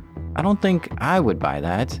 $1,500? I don't think I would buy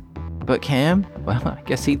that. But Cam, well, I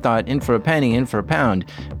guess he thought in for a penny, in for a pound,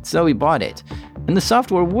 so he bought it. And the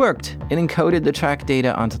software worked. It encoded the track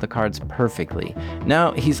data onto the cards perfectly.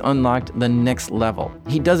 Now he's unlocked the next level.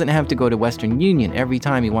 He doesn't have to go to Western Union every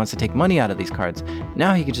time he wants to take money out of these cards.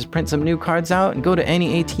 Now he could just print some new cards out and go to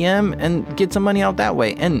any ATM and get some money out that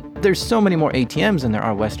way. And there's so many more ATMs than there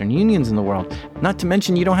are Western Unions in the world. Not to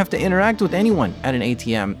mention you don't have to interact with anyone at an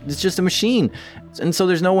ATM. It's just a machine. And so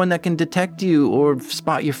there's no one that can detect you or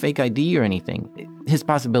spot your fake ID or anything. His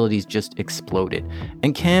possibilities just exploded.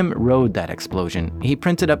 And Cam rode that explosion. He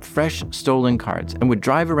printed up fresh stolen cards and would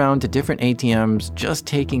drive around to different ATMs, just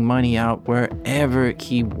taking money out wherever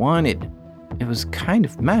he wanted. It was kind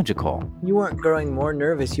of magical. You weren't growing more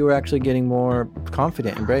nervous. You were actually getting more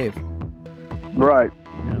confident and brave. Right.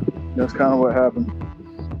 That's kind of what happened.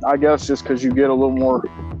 I guess just because you get a little more,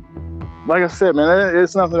 like I said, man,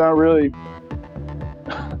 it's nothing I really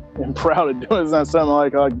am proud of doing. It's not something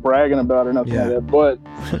I like bragging about or nothing like that, but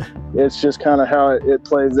it's just kind of how it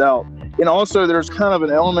plays out. And also there's kind of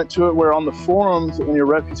an element to it where on the forums and your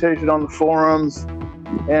reputation on the forums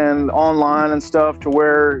and online and stuff, to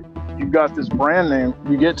where you've got this brand name,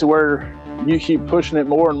 you get to where you keep pushing it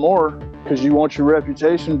more and more because you want your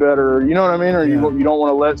reputation better, or you know what I mean? Or you don't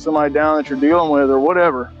want to let somebody down that you're dealing with or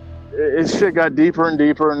whatever. Shit got deeper and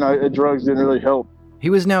deeper, and drugs didn't really help. He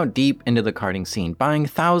was now deep into the carding scene, buying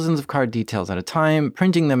thousands of card details at a time,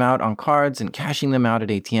 printing them out on cards and cashing them out at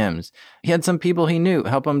ATMs. He had some people he knew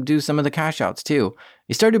help him do some of the cash outs too.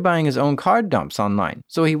 He started buying his own card dumps online,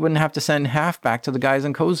 so he wouldn't have to send half back to the guys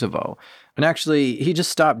in Kosovo. And actually, he just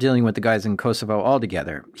stopped dealing with the guys in Kosovo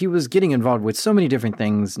altogether. He was getting involved with so many different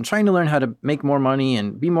things and trying to learn how to make more money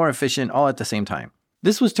and be more efficient all at the same time.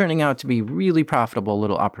 This was turning out to be a really profitable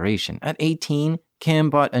little operation. At 18, Cam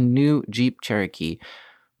bought a new Jeep Cherokee.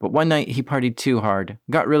 But one night he partied too hard,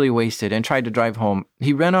 got really wasted, and tried to drive home.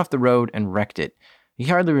 He ran off the road and wrecked it. He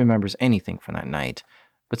hardly remembers anything from that night.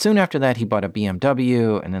 But soon after that, he bought a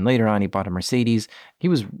BMW, and then later on he bought a Mercedes. He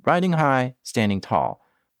was riding high, standing tall.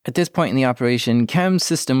 At this point in the operation, Cam's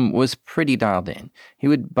system was pretty dialed in. He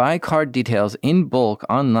would buy card details in bulk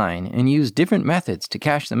online and use different methods to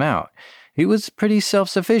cash them out. He was pretty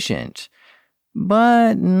self-sufficient.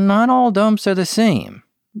 But not all dumps are the same.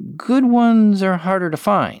 Good ones are harder to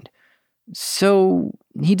find. So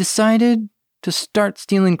he decided to start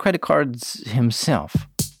stealing credit cards himself.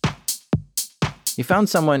 He found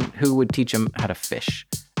someone who would teach him how to fish.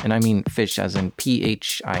 And I mean fish as in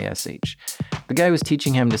Phish. The guy was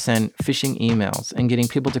teaching him to send phishing emails and getting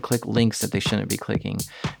people to click links that they shouldn't be clicking.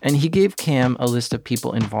 And he gave Cam a list of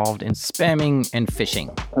people involved in spamming and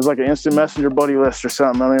phishing. It was like an instant messenger buddy list or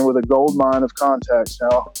something. I mean, with a gold mine of contacts.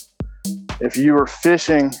 Now, if you were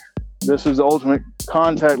phishing, this was the ultimate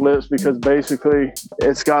contact list, because basically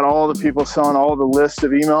it's got all the people selling all the lists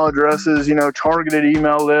of email addresses, targeted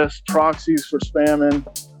email lists, proxies for spamming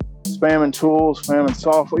tools, spamming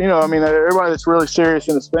software. I mean, everybody that's really serious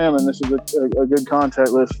into spamming, this is a good contact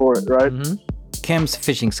list for it, right? Mm-hmm. Cam's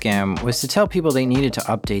phishing scam was to tell people they needed to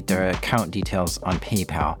update their account details on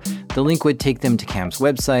PayPal. The link would take them to Cam's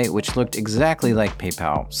website, which looked exactly like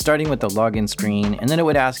PayPal, starting with the login screen, and then it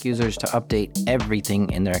would ask users to update everything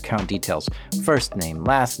in their account details. First name,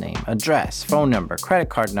 last name, address, phone number, credit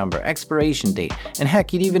card number, expiration date, and heck,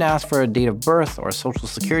 he'd even ask for a date of birth or a social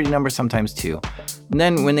security number sometimes too. And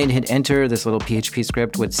then when they'd hit enter, this little PHP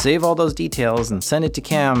script would save all those details and send it to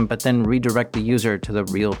Cam, but then redirect the user to the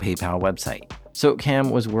real PayPal website. So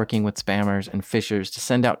Cam was working with spammers and phishers to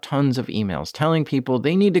send out tons of emails telling people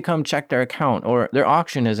they need to come check their account or their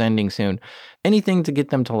auction is ending soon. Anything to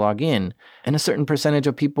get them to log in. And a certain percentage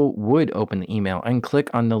of people would open the email and click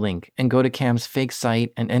on the link and go to Cam's fake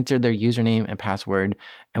site and enter their username and password.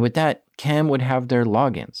 And with that, Cam would have their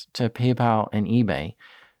logins to PayPal and eBay.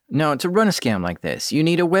 Now, to run a scam like this, you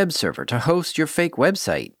need a web server to host your fake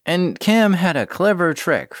website. And Cam had a clever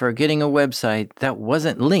trick for getting a website that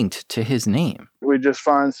wasn't linked to his name. We just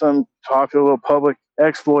find some popular little public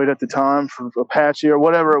exploit at the time for Apache or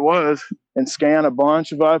whatever it was, and scan a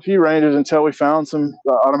bunch of IP ranges until we found some,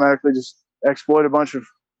 automatically just exploit a bunch of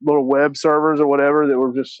little web servers or whatever that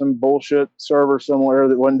were just some bullshit server somewhere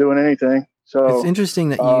that wasn't doing anything. So it's interesting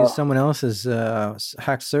that you use someone else's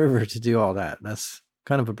hacked server to do all that. That's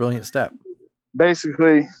kind of a brilliant step.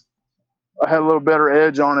 Basically, I had a little better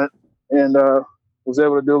edge on it and was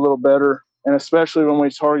able to do a little better. And especially when we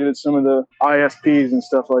targeted some of the ISPs and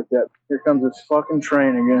stuff like that. Here comes this fucking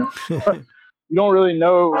train again. You don't really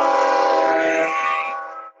know.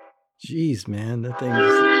 Jeez, man, that thing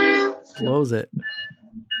just blows it.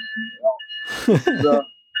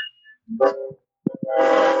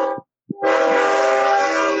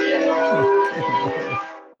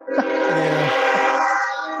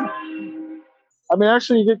 I mean,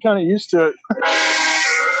 actually, you get kind of used to it.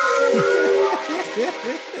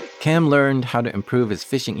 Cam learned how to improve his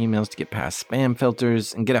phishing emails to get past spam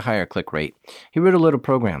filters and get a higher click rate. He wrote a little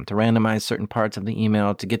program to randomize certain parts of the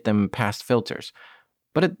email to get them past filters.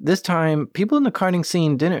 But at this time, people in the carding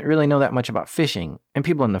scene didn't really know that much about phishing, and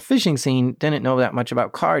people in the phishing scene didn't know that much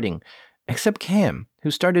about carding, except Cam,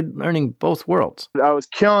 who started learning both worlds. I was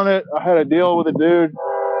killing it. I had a deal with a dude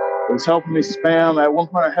that was helping me spam. At one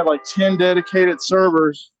point, I had like 10 dedicated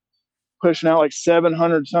servers pushing out like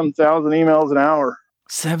 700-some thousand emails an hour.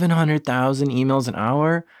 700,000 emails an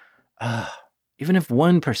hour? Even if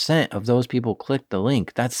 1% of those people clicked the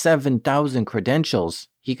link, that's 7,000 credentials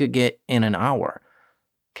he could get in an hour.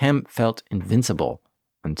 Cam felt invincible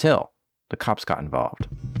until the cops got involved.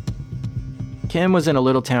 Cam was in a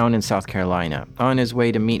little town in South Carolina, on his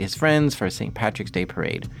way to meet his friends for a St. Patrick's Day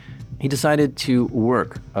parade. He decided to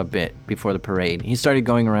work a bit before the parade. He started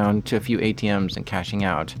going around to a few ATMs and cashing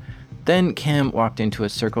out. Then Cam walked into a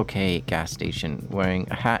Circle K gas station wearing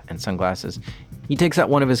a hat and sunglasses. He takes out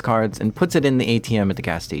one of his cards and puts it in the ATM at the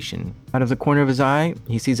gas station. Out of the corner of his eye,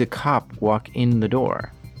 he sees a cop walk in the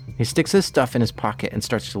door. He sticks his stuff in his pocket and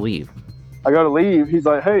starts to leave. I gotta leave. He's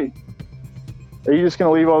like, hey, are you just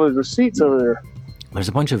gonna leave all those receipts over there? There's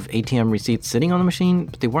a bunch of ATM receipts sitting on the machine,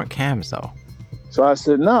 but they weren't Cam's though. So I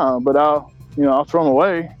said, no, but I'll throw them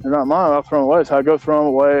away. They're not mine, I'll throw them away. So I go throw them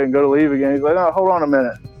away and go to leave again. He's like, no, hold on a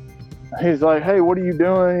minute. He's like, hey, what are you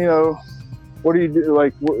doing? What do you do?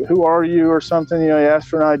 Like, who are you or something? He asked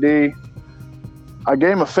for an ID. I gave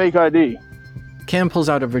him a fake ID. Cam pulls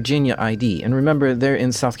out a Virginia ID, and remember, they're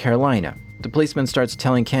in South Carolina. The policeman starts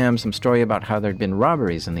telling Cam some story about how there'd been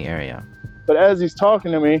robberies in the area. But as he's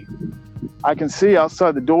talking to me, I can see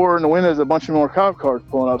outside the door and the windows a bunch of more cop cars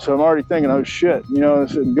pulling up. So I'm already thinking, oh shit,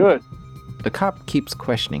 this isn't good. The cop keeps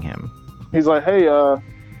questioning him. He's like, hey, what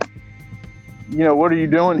are you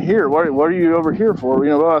doing here? What are you over here for?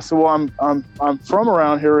 I said, well, I'm from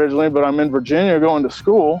around here originally, but I'm in Virginia going to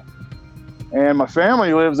school, and my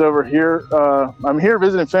family lives over here. I'm here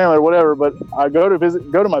visiting family or whatever, but I go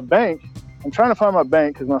to my bank. I'm trying to find my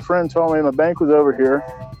bank because my friend told me my bank was over here.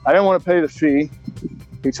 I didn't want to pay the fee.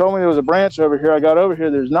 He told me there was a branch over here. I got over here.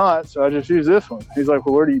 There's not, so I just used this one. He's like,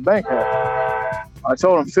 well, where do you bank at? I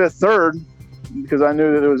told him Fifth Third, because I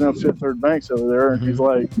knew that there was no Fifth Third banks over there. And he's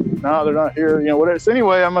like, no, they're not here. Whatever. So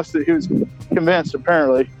anyway, he was convinced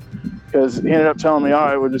apparently, because he ended up telling me, all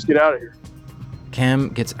right, we'll just get out of here. Cam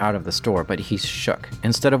gets out of the store, but he's shook.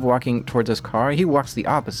 Instead of walking towards his car, he walks the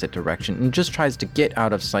opposite direction and just tries to get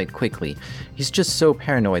out of sight quickly. He's just so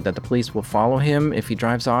paranoid that the police will follow him if he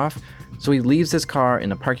drives off. So he leaves his car in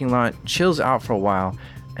the parking lot, chills out for a while,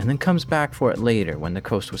 and then comes back for it later when the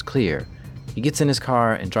coast was clear. He gets in his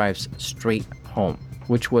car and drives straight home,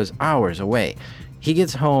 which was hours away. He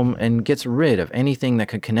gets home and gets rid of anything that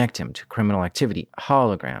could connect him to criminal activity,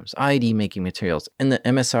 holograms, ID making materials, and the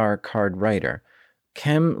MSR card writer.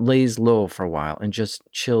 Cam lays low for a while and just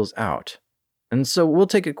chills out. And so we'll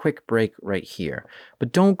take a quick break right here.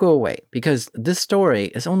 But don't go away, because this story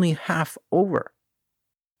is only half over.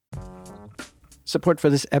 Support for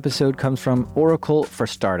this episode comes from Oracle for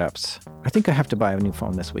Startups. I think I have to buy a new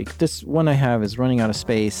phone this week. This one I have is running out of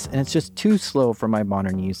space, and it's just too slow for my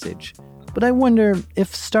modern usage. But I wonder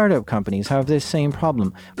if startup companies have this same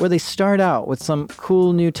problem, where they start out with some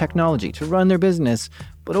cool new technology to run their business,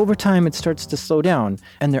 but over time it starts to slow down,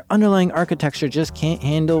 and their underlying architecture just can't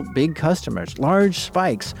handle big customers, large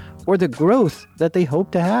spikes, or the growth that they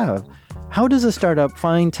hope to have. How does a startup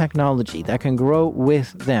find technology that can grow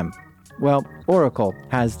with them? Well, Oracle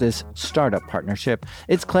has this startup partnership.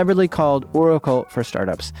 It's cleverly called Oracle for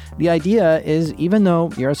Startups. The idea is, even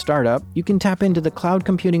though you're a startup, you can tap into the cloud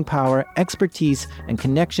computing power, expertise, and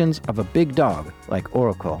connections of a big dog like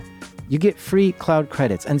Oracle. You get free cloud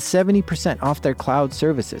credits and 70% off their cloud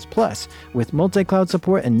services. Plus, with multi-cloud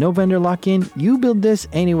support and no vendor lock-in, you build this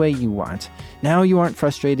any way you want. Now you aren't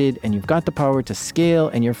frustrated, and you've got the power to scale,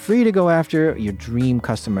 and you're free to go after your dream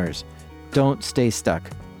customers. Don't stay stuck.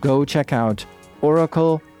 Go check out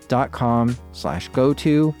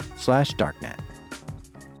oracle.com/go-to/darknet.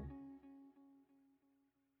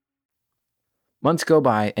 Months go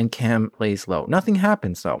by and Cam lays low. Nothing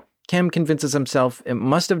happens though. Cam convinces himself it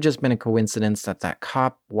must have just been a coincidence that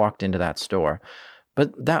cop walked into that store.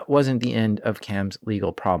 But that wasn't the end of Cam's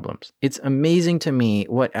legal problems. It's amazing to me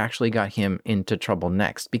what actually got him into trouble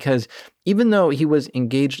next, because even though he was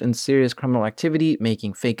engaged in serious criminal activity,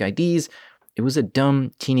 making fake IDs, it was a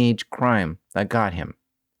dumb teenage crime that got him: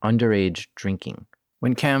 underage drinking.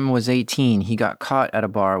 When Cam was 18, he got caught at a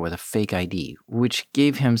bar with a fake ID, which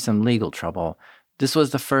gave him some legal trouble. This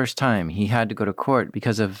was the first time he had to go to court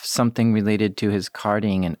because of something related to his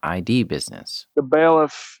carding and ID business. The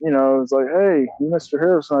bailiff, was like, "Hey, Mr.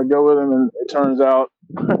 Harrison," I'd go with him, and it turns out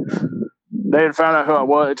they had found out who I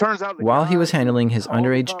was. It turns out while he was handling his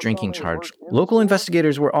underage drinking charge, local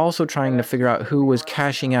investigators were also trying to figure out who was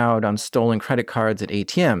cashing out on stolen credit cards at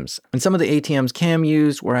ATMs. And some of the ATMs Cam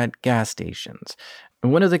used were at gas stations.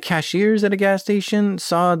 And one of the cashiers at a gas station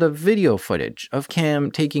saw the video footage of Cam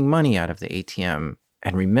taking money out of the ATM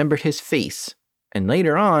and remembered his face. And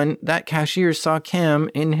later on, that cashier saw Cam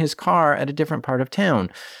in his car at a different part of town.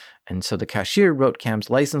 And so the cashier wrote Cam's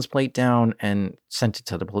license plate down and sent it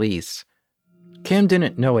to the police. Cam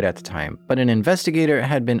didn't know it at the time, but an investigator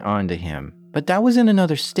had been on to him. But that was in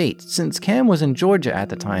another state. Since Cam was in Georgia at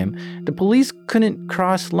the time, the police couldn't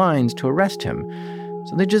cross lines to arrest him.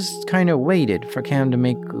 So they just kind of waited for Cam to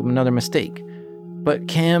make another mistake. But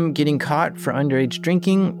Cam getting caught for underage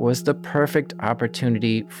drinking was the perfect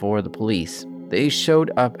opportunity for the police. They showed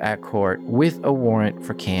up at court with a warrant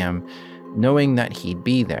for Cam, knowing that he'd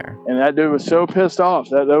be there. And that dude was so pissed off.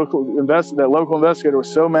 That local investigator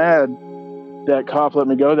was so mad that cop let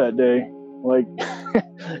me go that day. Like,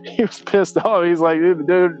 he was pissed off. He's like,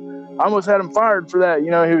 dude, I almost had him fired for that.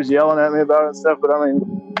 He was yelling at me about it and stuff, but I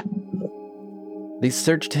mean... They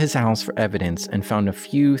searched his house for evidence and found a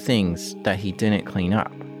few things that he didn't clean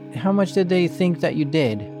up. How much did they think that you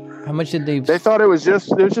did? How much did they... They thought it was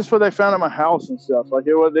just what they found at my house and stuff. Like,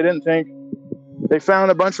 they didn't think... They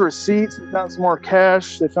found a bunch of receipts, they found some more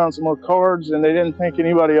cash, they found some more cards, and they didn't think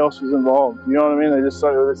anybody else was involved. You know what I mean? They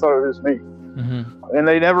thought it was me. Mm-hmm. And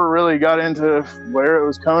they never really got into where it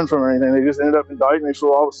was coming from or anything. They just ended up indicting me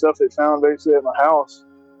for all the stuff they found basically at my house.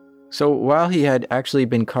 So while he had actually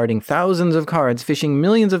been carding thousands of cards, phishing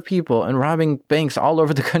millions of people, and robbing banks all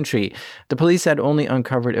over the country, the police had only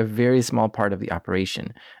uncovered a very small part of the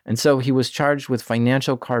operation. And so he was charged with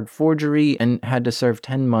financial card forgery and had to serve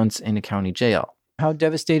 10 months in a county jail. How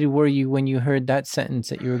devastated were you when you heard that sentence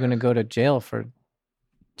that you were going to go to jail for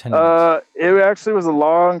 10 months? It actually was a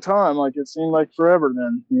long time. Like, it seemed like forever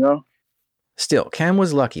then, Still, Cam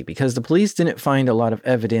was lucky because the police didn't find a lot of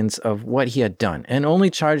evidence of what he had done and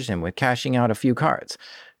only charged him with cashing out a few cards.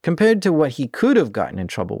 Compared to what he could have gotten in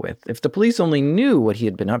trouble with, if the police only knew what he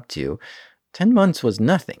had been up to, 10 months was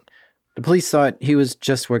nothing. The police thought he was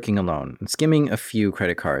just working alone and skimming a few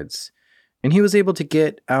credit cards. And he was able to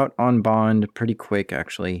get out on bond pretty quick,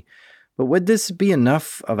 actually. But would this be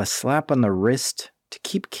enough of a slap on the wrist to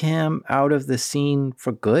keep Cam out of the scene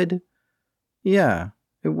for good? Yeah,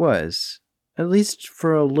 it was. At least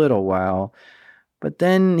for a little while. But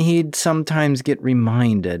then he'd sometimes get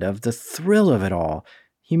reminded of the thrill of it all.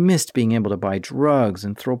 He missed being able to buy drugs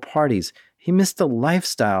and throw parties. He missed the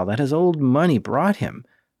lifestyle that his old money brought him.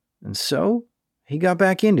 And so, he got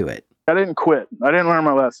back into it. I didn't quit. I didn't learn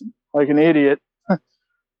my lesson. Like an idiot.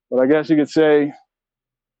 But I guess you could say,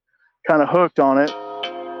 kind of hooked on it.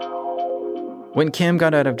 When Cam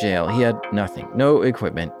got out of jail, he had nothing. No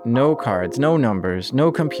equipment, no cards, no numbers, no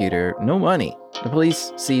computer, no money. The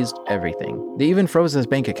police seized everything. They even froze his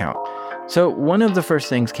bank account. So one of the first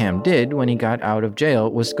things Cam did when he got out of jail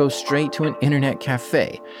was go straight to an internet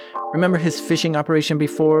cafe. Remember his phishing operation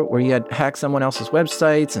before, where he had hacked someone else's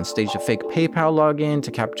websites and staged a fake PayPal login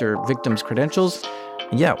to capture victims' credentials?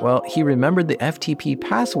 Yeah, well, he remembered the FTP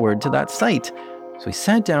password to that site. So he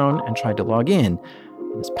sat down and tried to log in.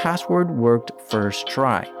 His password worked first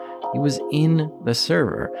try. He was in the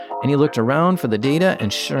server, and he looked around for the data,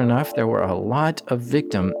 and sure enough, there were a lot of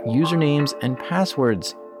victim usernames and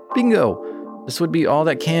passwords. Bingo! This would be all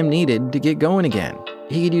that Cam needed to get going again.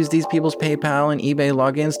 He could use these people's PayPal and eBay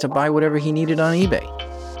logins to buy whatever he needed on eBay.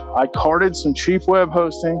 I carded some cheap web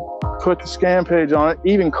hosting, put the scam page on it,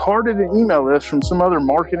 even carded an email list from some other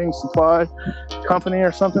marketing supply company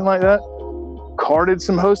or something like that. Carded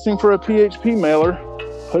some hosting for a PHP mailer,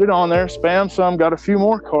 put it on there, spammed some, got a few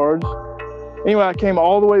more cards. Anyway, I came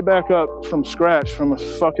all the way back up from scratch from a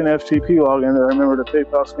fucking FTP login that I remember the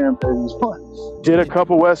PayPal scam page was on. Did a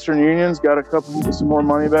couple Western Unions, got some more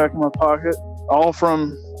money back in my pocket. All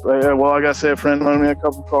from, well, I gotta say a friend loaned me a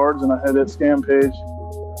couple cards and I had that scam page.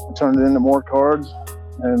 I turned it into more cards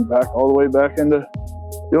and back all the way back into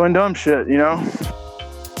doing dumb shit,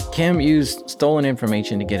 Cam used stolen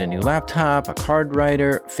information to get a new laptop, a card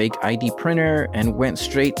writer, fake ID printer, and went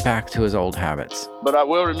straight back to his old habits. But I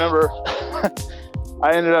will remember,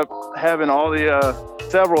 I ended up having all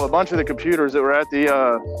a bunch of the computers that were at the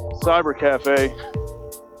cyber cafe.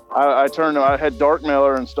 I had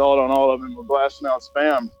Darkmailer installed on all of them and were blasting out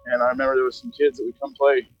spam. And I remember there was some kids that would come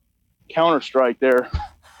play Counter-Strike there.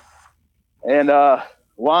 And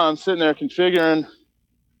while I'm sitting there configuring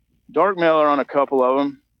dark mailer on a couple of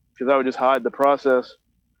them because I would just hide the process.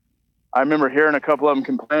 I remember hearing a couple of them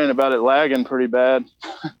complaining about it lagging pretty bad.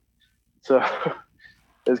 So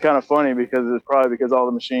it's kind of funny because it's probably because all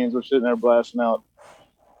the machines were sitting there blasting out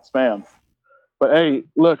spam. But hey,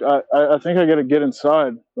 look, I think I got to get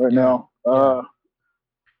inside right now.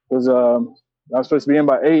 Because I was supposed to be in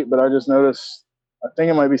by 8, but I just noticed, I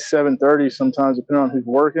think it might be 7:30 sometimes, depending on who's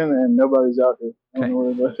working, and nobody's out here.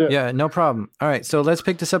 Okay. Yeah, no problem. All right, so let's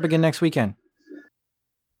pick this up again next weekend.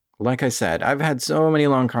 Like I said, I've had so many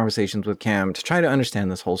long conversations with Cam to try to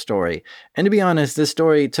understand this whole story. And to be honest, this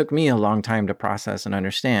story took me a long time to process and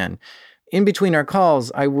understand. In between our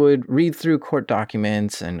calls, I would read through court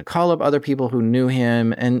documents and call up other people who knew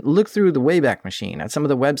him and look through the Wayback Machine at some of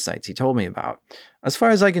the websites he told me about. As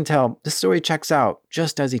far as I can tell, this story checks out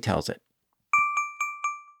just as he tells it.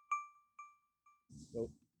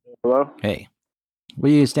 Hello? Hey, were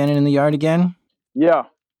you standing in the yard again? Yeah.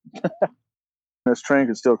 This train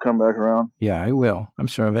could still come back around. Yeah, I will. I'm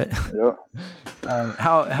sure of it. Yeah.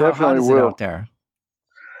 How hot is it out there?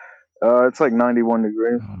 It's like 91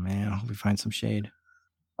 degrees. Oh man, I hope we find some shade.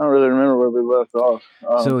 I don't really remember where we left off.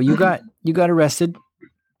 So you got arrested.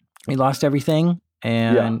 You lost everything,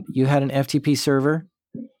 and you had an FTP server,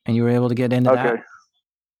 and you were able to get into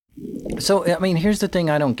that. So I mean, here's the thing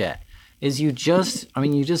I don't get: is you just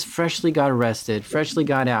freshly got arrested, freshly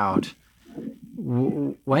got out.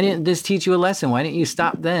 Why didn't this teach you a lesson? Why didn't you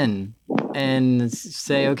stop then and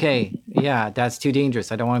say, okay, yeah, that's too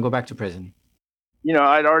dangerous. I don't want to go back to prison. You know,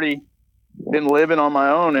 I'd already been living on my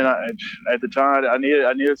own, and at the time I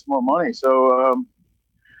needed some more money. So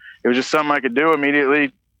it was just something I could do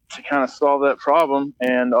immediately to kind of solve that problem.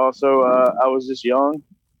 And also I was just young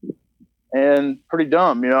and pretty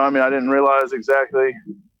dumb. You know, I mean, I didn't realize exactly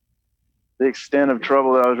the extent of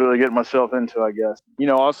trouble that I was really getting myself into, I guess. You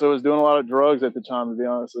know, also was doing a lot of drugs at the time, to be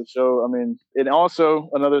honest. So, I mean, and also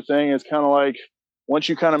another thing is kind of like, once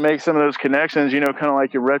you kind of make some of those connections, you know, kind of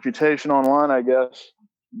like your reputation online, I guess,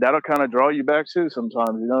 that'll kind of draw you back too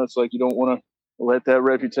sometimes. You know, it's like you don't want to let that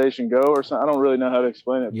reputation go or something. I don't really know how to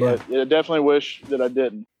explain it, but I definitely wish that I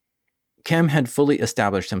didn't. Cam had fully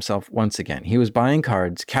established himself once again. He was buying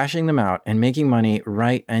cards, cashing them out, and making money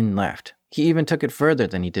right and left. He even took it further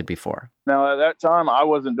than he did before. Now, at that time, I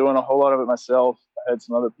wasn't doing a whole lot of it myself. I had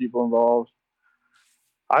some other people involved.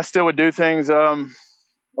 I still would do things a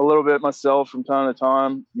little bit myself from time to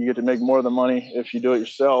time. You get to make more of the money if you do it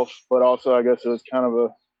yourself, but also I guess it was kind of a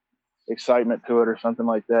excitement to it or something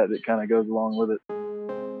like that kind of goes along with it.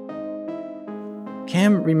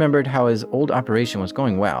 Cam remembered how his old operation was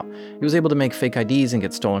going well. He was able to make fake IDs and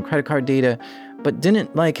get stolen credit card data, but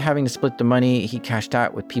didn't like having to split the money he cashed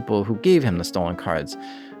out with people who gave him the stolen cards.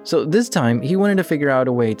 So this time, he wanted to figure out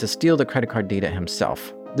a way to steal the credit card data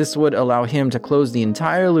himself. This would allow him to close the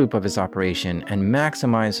entire loop of his operation and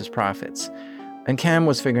maximize his profits. And Cam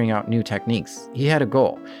was figuring out new techniques. He had a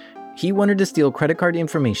goal. He wanted to steal credit card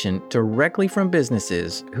information directly from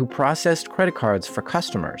businesses who processed credit cards for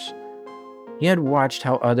customers. He had watched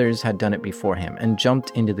how others had done it before him and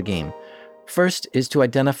jumped into the game. First is to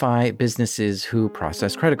identify businesses who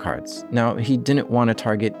process credit cards. Now, he didn't want to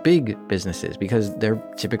target big businesses because they're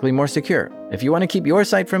typically more secure. If you want to keep your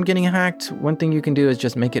site from getting hacked, one thing you can do is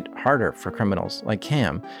just make it harder for criminals like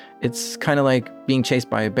Cam. It's kind of like being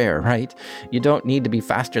chased by a bear, right? You don't need to be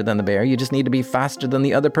faster than the bear, you just need to be faster than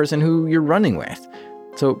the other person who you're running with.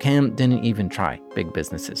 So Cam didn't even try big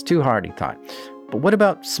businesses. Too hard, he thought. But what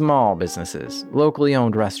about small businesses, locally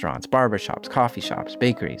owned restaurants, barbershops, coffee shops,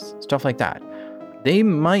 bakeries, stuff like that? They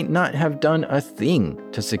might not have done a thing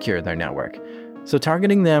to secure their network. So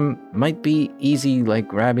targeting them might be easy like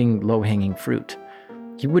grabbing low-hanging fruit.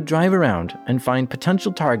 He would drive around and find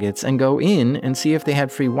potential targets and go in and see if they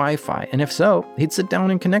had free Wi-Fi. And if so, he'd sit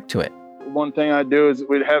down and connect to it. One thing I'd do is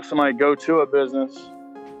we'd have somebody go to a business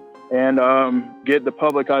and get the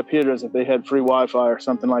public IP address if they had free Wi-Fi or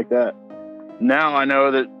something like that. Now I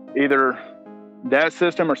know that either that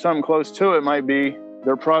system or something close to it might be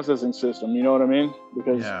their processing system. You know what I mean?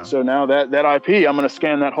 Because so now that IP, I'm going to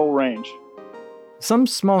scan that whole range. Some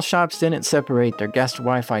small shops didn't separate their guest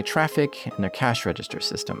Wi-Fi traffic and their cash register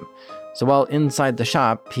system. So while inside the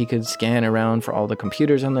shop, he could scan around for all the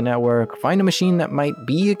computers on the network, find a machine that might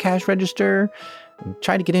be a cash register, and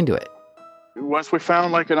try to get into it. Once we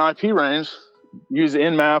found like an IP range, use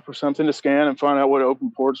Nmap or something to scan and find out what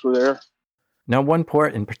open ports were there. Now, one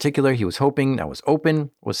port in particular he was hoping that was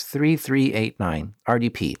open was 3389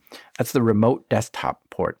 RDP. That's the remote desktop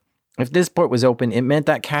port. If this port was open, it meant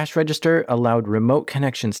that cash register allowed remote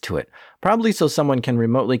connections to it, probably so someone can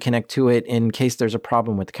remotely connect to it in case there's a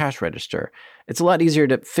problem with the cash register. It's a lot easier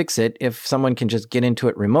to fix it if someone can just get into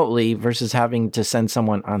it remotely versus having to send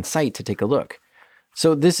someone on site to take a look.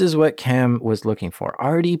 So this is what Cam was looking for,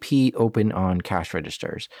 RDP open on cash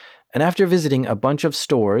registers. And after visiting a bunch of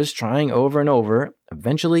stores, trying over and over,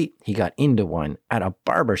 eventually he got into one at a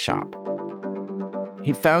barbershop.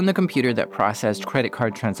 He found the computer that processed credit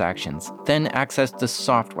card transactions, then accessed the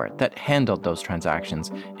software that handled those transactions,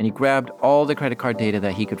 and he grabbed all the credit card data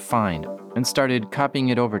that he could find and started copying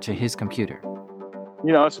it over to his computer.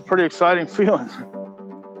 You know, it's a pretty exciting feeling.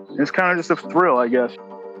 It's kind of just a thrill, I guess.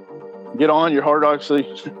 Get on, your heart actually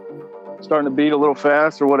starting to beat a little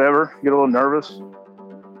fast or whatever, get a little nervous.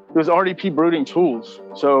 It was RDP brooding tools.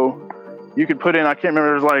 So you could put in, I can't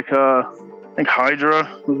remember, it was like, I think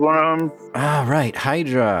Hydra was one of them. Ah, right,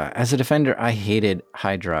 Hydra. As a defender, I hated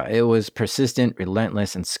Hydra. It was persistent,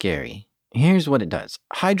 relentless, and scary. Here's what it does.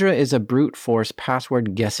 Hydra is a brute force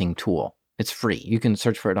password guessing tool. It's free. You can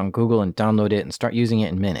search for it on Google and download it and start using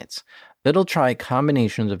it in minutes. It'll try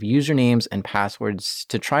combinations of usernames and passwords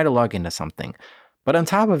to try to log into something. But on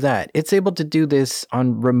top of that, it's able to do this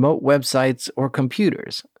on remote websites or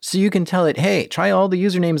computers. So you can tell it, hey, try all the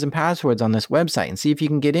usernames and passwords on this website and see if you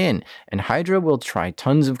can get in. And Hydra will try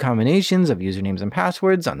tons of combinations of usernames and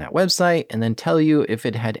passwords on that website and then tell you if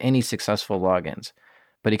it had any successful logins.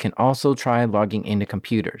 But it can also try logging into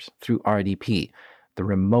computers through RDP, the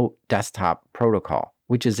Remote Desktop Protocol,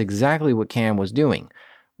 which is exactly what Cam was doing.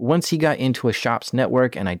 Once he got into a shop's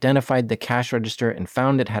network and identified the cash register and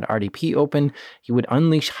found it had RDP open, he would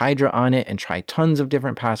unleash Hydra on it and try tons of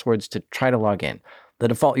different passwords to try to log in. The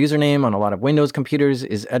default username on a lot of Windows computers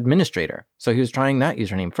is administrator, so he was trying that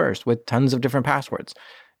username first with tons of different passwords.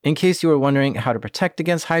 In case you were wondering how to protect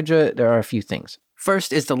against Hydra, there are a few things.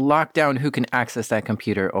 First is to lock down who can access that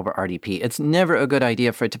computer over RDP. It's never a good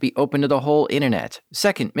idea for it to be open to the whole internet.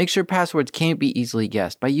 Second, make sure passwords can't be easily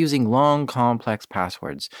guessed by using long, complex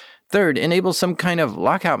passwords. Third, enable some kind of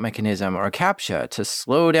lockout mechanism or CAPTCHA to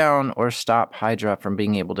slow down or stop Hydra from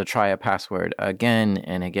being able to try a password again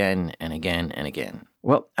and again and again and again.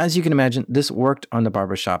 Well, as you can imagine, this worked on the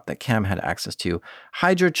barbershop that Cam had access to.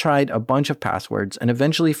 Hydra tried a bunch of passwords and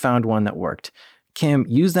eventually found one that worked. Cam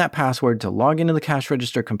used that password to log into the cash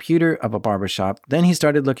register computer of a barbershop. Then he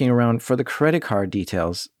started looking around for the credit card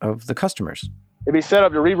details of the customers. It'd be set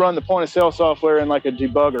up to rerun the point of sale software in like a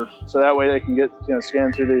debugger. So that way they can get,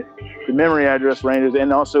 scan through the memory address ranges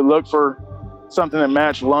and also look for something that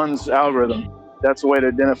matched Lund's algorithm. That's a way to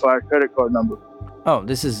identify a credit card number. Oh,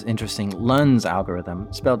 this is interesting. Lund's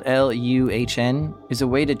algorithm, spelled L-U-H-N, is a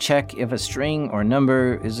way to check if a string or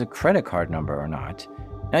number is a credit card number or not.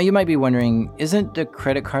 Now you might be wondering, isn't the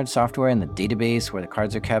credit card software in the database where the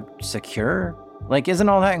cards are kept secure? Like, isn't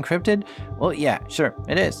all that encrypted? Well, yeah, sure,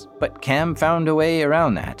 it is. But Cam found a way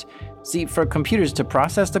around that. See, for computers to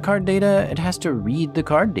process the card data, it has to read the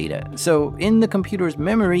card data. So in the computer's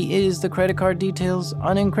memory is the credit card details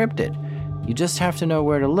unencrypted. You just have to know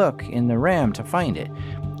where to look in the RAM to find it.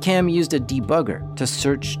 Cam used a debugger to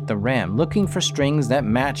search the RAM, looking for strings that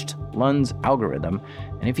matched Lund's algorithm.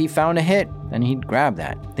 And if he found a hit, then he'd grab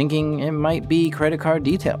that, thinking it might be credit card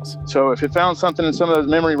details. So if it found something in some of those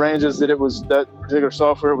memory ranges that that particular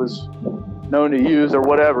software was known to use or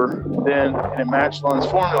whatever, then and it matched Lund's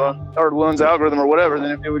formula or Lund's algorithm or whatever,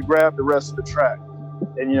 then it would grab the rest of the track.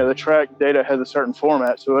 And the track data has a certain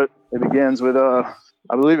format to it. It begins with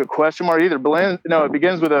I believe a question mark, it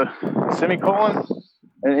begins with a semicolon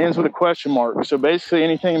and it ends with a question mark. So basically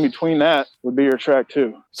anything in between that would be your track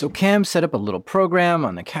too. So Cam set up a little program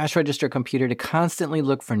on the cash register computer to constantly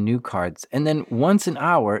look for new cards and then once an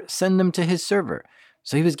hour send them to his server.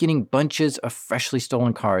 So he was getting bunches of freshly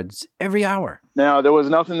stolen cards every hour. Now, there was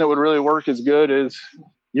nothing that would really work as good as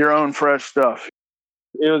your own fresh stuff.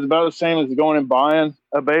 It was about the same as going and buying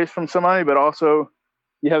a base from somebody, but also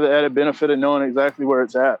you have the added benefit of knowing exactly where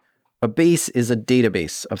it's at. A base is a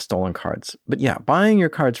database of stolen cards. But yeah, buying your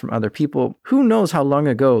cards from other people, who knows how long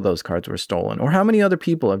ago those cards were stolen or how many other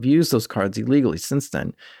people have used those cards illegally since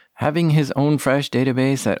then. Having his own fresh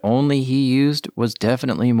database that only he used was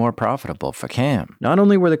definitely more profitable for Cam. Not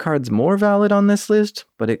only were the cards more valid on this list,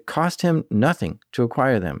 but it cost him nothing to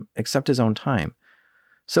acquire them except his own time.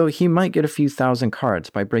 So he might get a few thousand cards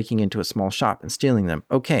by breaking into a small shop and stealing them.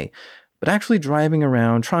 Okay. But actually driving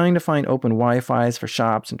around, trying to find open Wi-Fis for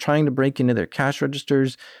shops and trying to break into their cash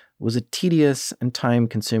registers was a tedious and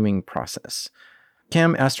time-consuming process.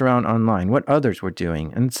 Cam asked around online what others were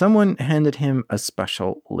doing, and someone handed him a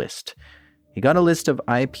special list. He got a list of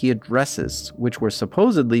IP addresses, which were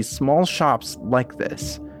supposedly small shops like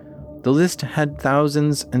this. The list had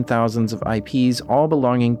thousands and thousands of IPs, all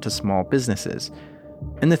belonging to small businesses.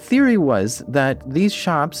 And the theory was that these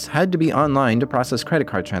shops had to be online to process credit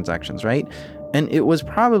card transactions, right? And it was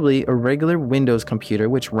probably a regular Windows computer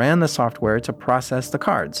which ran the software to process the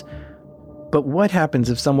cards. But what happens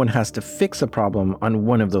if someone has to fix a problem on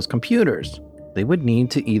one of those computers? They would need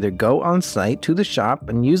to either go on site to the shop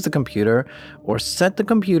and use the computer, or set the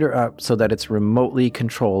computer up so that it's remotely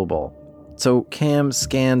controllable. So Cam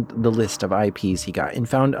scanned the list of IPs he got and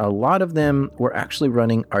found a lot of them were actually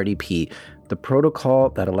running RDP, the protocol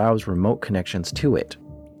that allows remote connections to it.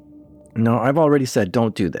 Now, I've already said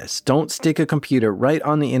don't do this. Don't stick a computer right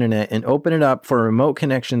on the internet and open it up for remote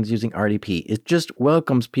connections using RDP. It just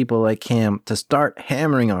welcomes people like Cam to start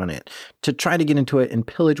hammering on it, to try to get into it and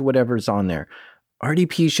pillage whatever's on there.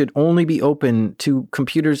 RDP should only be open to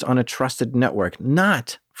computers on a trusted network,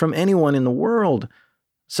 not from anyone in the world.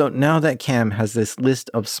 So now that Cam has this list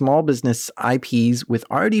of small business IPs with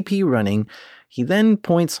RDP running, he then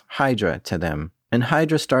points Hydra to them. And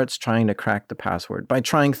Hydra starts trying to crack the password by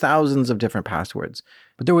trying thousands of different passwords.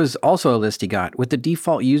 But there was also a list he got with the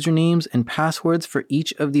default usernames and passwords for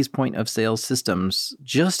each of these point of sale systems,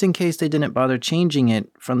 just in case they didn't bother changing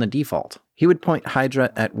it from the default. He would point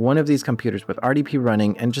Hydra at one of these computers with RDP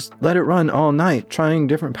running and just let it run all night, trying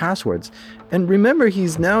different passwords. And remember,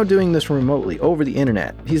 he's now doing this remotely over the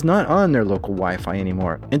internet. He's not on their local Wi-Fi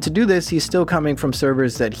anymore. And to do this, he's still coming from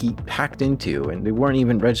servers that he hacked into, and they weren't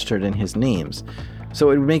even registered in his names. So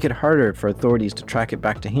it would make it harder for authorities to track it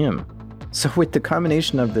back to him. So with the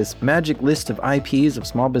combination of this magic list of IPs of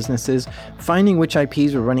small businesses, finding which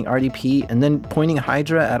IPs were running RDP, and then pointing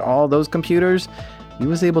Hydra at all those computers, he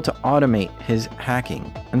was able to automate his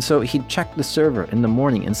hacking. And so he'd check the server in the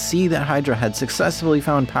morning and see that Hydra had successfully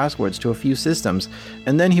found passwords to a few systems,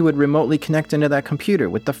 and then he would remotely connect into that computer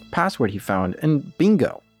with the password he found, and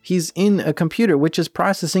bingo. He's in a computer which is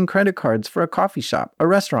processing credit cards for a coffee shop, a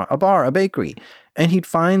restaurant, a bar, a bakery. And he'd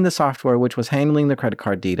find the software which was handling the credit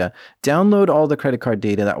card data, download all the credit card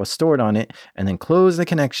data that was stored on it, and then close the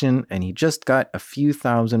connection, and he just got a few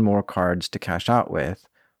thousand more cards to cash out with.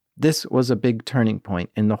 This was a big turning point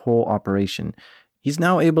in the whole operation. He's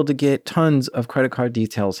now able to get tons of credit card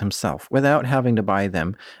details himself without having to buy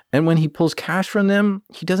them. And when he pulls cash from them,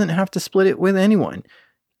 he doesn't have to split it with anyone.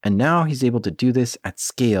 And now he's able to do this at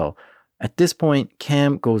scale. At this point,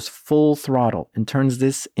 Cam goes full throttle and turns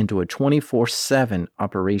this into a 24/7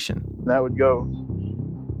 operation. That would go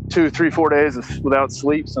 2, 3, 4 days without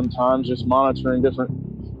sleep sometimes, just monitoring different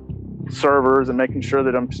servers and making sure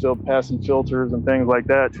that I'm still passing filters and things like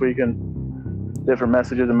that, tweaking different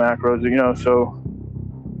messages and macros, so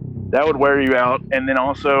that would wear you out. And then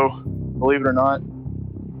also, believe it or not,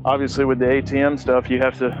 obviously with the ATM stuff, you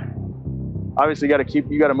have to, obviously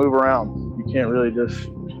you got to move around. You can't really just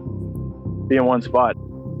be in one spot.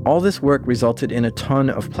 All this work resulted in a ton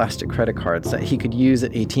of plastic credit cards that he could use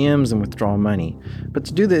at ATMs and withdraw money. But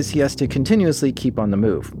to do this, he has to continuously keep on the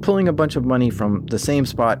move. Pulling a bunch of money from the same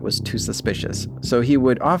spot was too suspicious. So he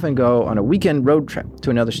would often go on a weekend road trip to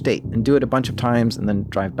another state and do it a bunch of times and then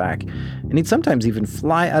drive back. And he'd sometimes even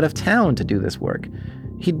fly out of town to do this work.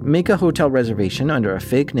 He'd make a hotel reservation under a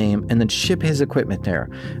fake name and then ship his equipment there.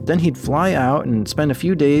 Then he'd fly out and spend a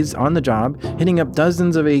few days on the job, hitting up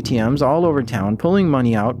dozens of ATMs all over town, pulling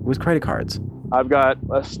money out with credit cards. I've got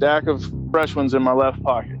a stack of fresh ones in my left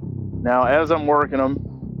pocket. Now, as I'm working them,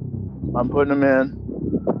 I'm putting them in.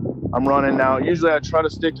 I'm running now. Usually I try to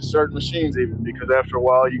stick to certain machines even, because after a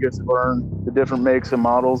while you get to learn the different makes and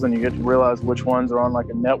models, and you get to realize which ones are on like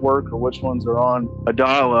a network or which ones are on a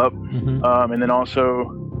dial-up. And then also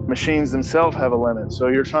machines themselves have a limit. So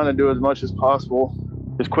you're trying to do as much as possible,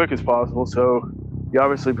 as quick as possible. So you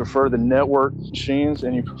obviously prefer the network machines,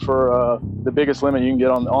 and you prefer the biggest limit you can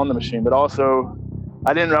get on the machine. But also,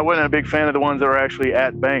 I wasn't a big fan of the ones that are actually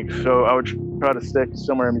at banks, so I would try to stick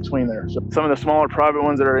somewhere in between there. So some of the smaller private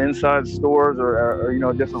ones that are inside stores or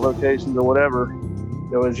different locations or whatever,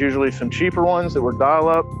 there was usually some cheaper ones that were dial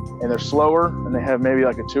up and they're slower and they have maybe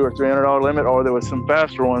like a $200 or $300 limit, or there was some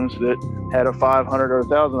faster ones that had a $500 or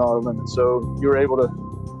 $1,000 limit. So you were able to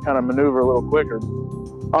kind of maneuver a little quicker.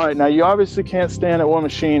 All right, now you obviously can't stand at one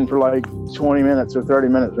machine for like 20 minutes or 30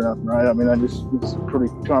 minutes or nothing, right? I mean, it's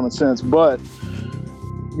pretty common sense, but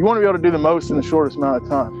you want to be able to do the most in the shortest amount of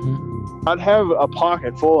time. I'd have a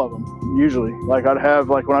pocket full of them, usually. Like I'd have,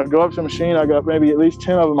 like when I'd go up to a machine, I got maybe at least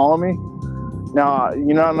 10 of them on me. Now,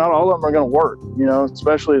 not all of them are going to work,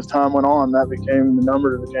 especially as time went on, the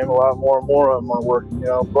numbers became a lot more and more of them are working,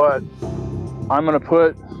 but I'm going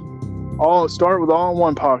to start with all in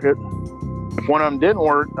one pocket. If one of them didn't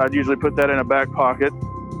work, I'd usually put that in a back pocket.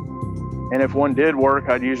 And if one did work,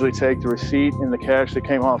 I'd usually take the receipt and the cash that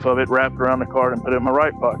came off of it, wrap it around the card, and put it in my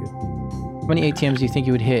right pocket. How many ATMs do you think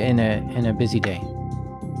you would hit in a busy day?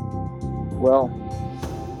 Well,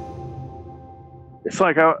 it's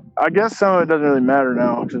like I guess some of it doesn't really matter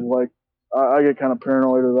now, because like I get kind of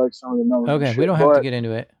paranoid of like some of the numbers. Okay, we don't have to get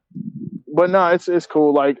into it. But no, it's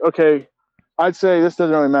cool. Like, okay, I'd say this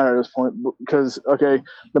doesn't really matter at this point, because okay,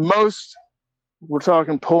 the most we're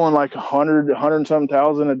talking pulling like 100 and some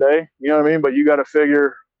thousand a day. You know what I mean? But you got to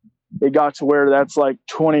figure it got to where that's like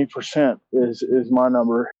 20% is my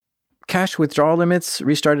number. Cash withdrawal limits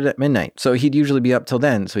restarted at midnight, so he'd usually be up till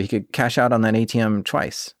then so he could cash out on that ATM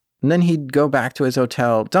twice. And then he'd go back to his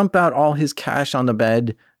hotel, dump out all his cash on the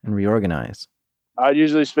bed, and reorganize. I'd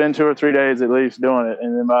usually spend 2 or 3 days at least doing it.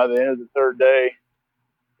 And then by the end of the third day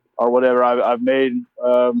or whatever, I've made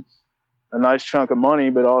a nice chunk of money,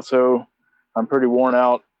 but also I'm pretty worn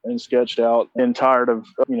out and sketched out and tired of,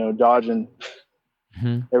 dodging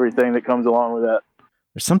everything that comes along with that.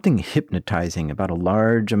 There's something hypnotizing about a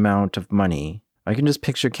large amount of money. I can just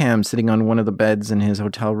picture Cam sitting on one of the beds in his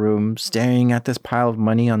hotel room, staring at this pile of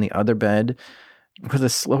money on the other bed, where the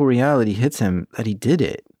slow reality hits him that he did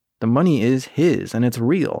it. The money is his, and it's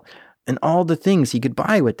real, and all the things he could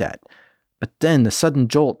buy with that. But then the sudden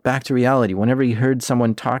jolt back to reality whenever he heard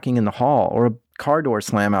someone talking in the hall or a car door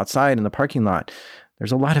slam outside in the parking lot.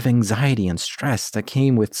 There's a lot of anxiety and stress that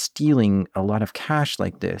came with stealing a lot of cash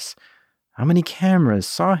like this. How many cameras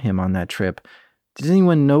saw him on that trip? Did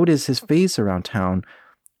anyone notice his face around town?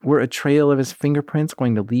 Were a trail of his fingerprints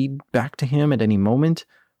going to lead back to him at any moment?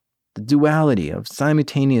 The duality of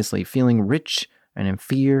simultaneously feeling rich and in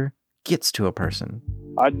fear gets to a person.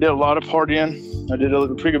 I did a lot of partying. I did a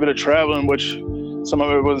pretty good bit of traveling, which some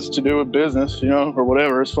of it was to do with business, or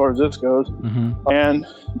whatever, as far as this goes. And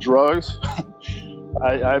drugs.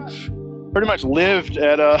 I've pretty much lived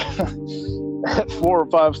at 4 or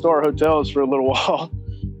 5 star hotels for a little while,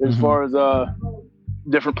 as far as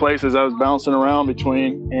different places I was bouncing around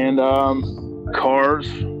between, and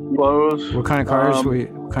cars, clothes. What kind of cars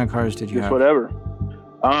what kind of cars did you have? Whatever.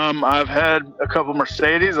 I've had a couple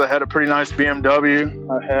Mercedes. I had a pretty nice BMW.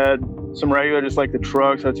 I had some regular, just like the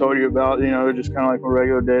trucks I told you about, just kind of like a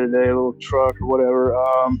regular day-to-day little truck or whatever.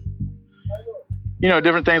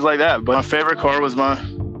 Different things like that. But my favorite car was my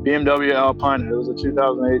BMW Alpina. It was a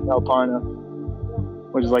 2008 Alpina,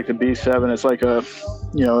 which is like the B7. It's like a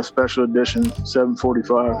special edition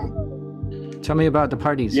 745. Tell me about the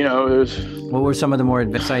parties. What were some of the more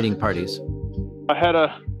exciting parties? I had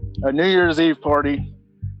a New Year's Eve party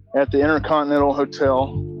at the Intercontinental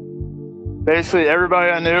Hotel. Basically,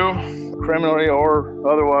 everybody I knew, criminally or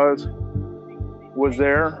otherwise, was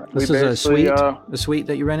there. This is a suite? A suite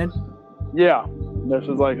that you rented? Yeah. This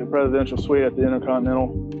was like a presidential suite at the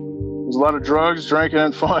Intercontinental. There's a lot of drugs, drinking,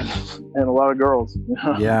 and fun, and a lot of girls.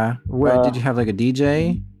 Yeah. Did you have like a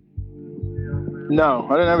DJ? No,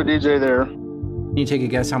 I didn't have a DJ there. Can you take a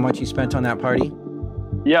guess how much you spent on that party?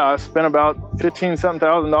 Yeah, I spent about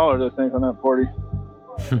 $15,000, I think, on that party.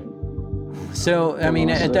 So, I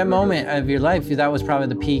mean, at that moment of your life, that was probably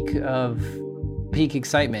the peak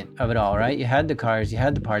excitement of it all, right? You had the cars, you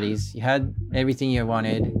had the parties, you had everything you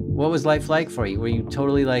wanted. What was life like for you? Were you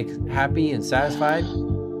totally happy and satisfied?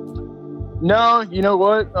 No, you know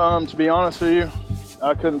what? To be honest with you,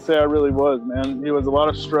 I couldn't say I really was, man. It was a lot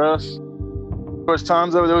of stress. There was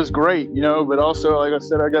times that it was great, but also, like I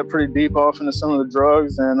said, I got pretty deep off into some of the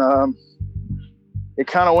drugs, and it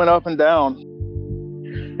kind of went up and down.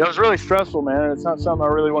 It was really stressful, man. It's not something I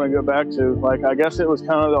really want to go back to. Like, I guess it was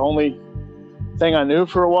kind of the only thing I knew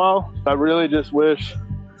for a while. I really just wish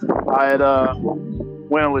I had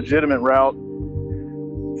went a legitimate route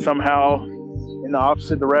somehow in the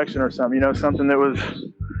opposite direction or something, something that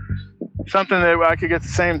I could get the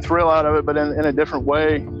same thrill out of it, but in a different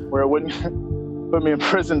way, where it wouldn't put me in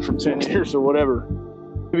prison for 10 years or whatever.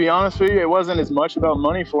 To be honest with you, it wasn't as much about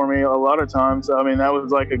money for me a lot of times. I mean, that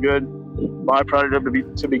was like a good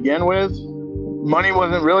byproduct to begin with. Money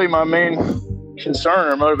wasn't really my main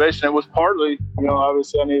concern or motivation. It was partly,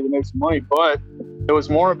 obviously I needed to make some money, but it was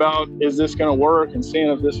more about, is this going to work, and seeing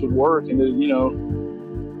if this would work, and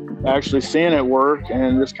actually seeing it work,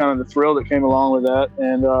 and just kind of the thrill that came along with that,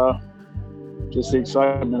 and just the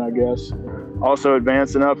excitement, I guess. Also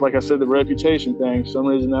advancing up, like I said, the reputation thing. For some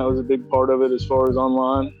reason that was a big part of it as far as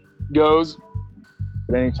online goes.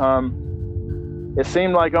 But anytime, it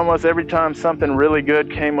seemed like almost every time something really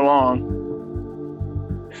good came along,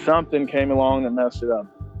 something came along that messed it up.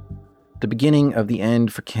 The beginning of the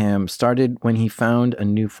end for Cam started when he found a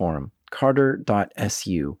new forum,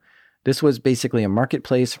 Carter.su. This was basically a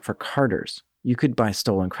marketplace for carters. You could buy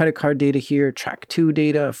stolen credit card data here, track 2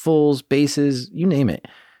 data, fulls, bases, you name it.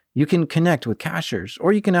 You can connect with cashers,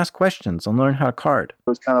 or you can ask questions and learn how to card. It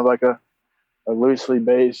was kind of like a loosely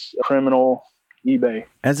based criminal eBay.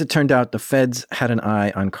 As it turned out, the feds had an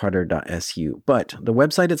eye on Carter.su, but the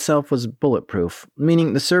website itself was bulletproof,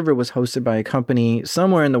 meaning the server was hosted by a company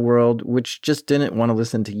somewhere in the world which just didn't want to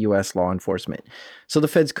listen to U.S. law enforcement. So the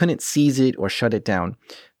feds couldn't seize it or shut it down.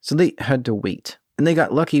 So they had to wait. And they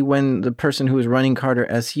got lucky when the person who was running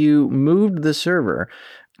Carter.su moved the server.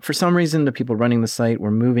 For some reason, the people running the site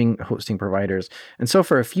were moving hosting providers. And so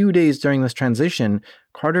for a few days during this transition,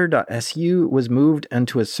 Carter.su was moved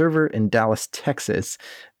onto a server in Dallas, Texas.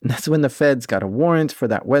 And that's when the feds got a warrant for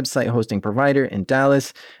that website hosting provider in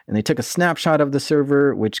Dallas. And they took a snapshot of the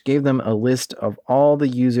server, which gave them a list of all the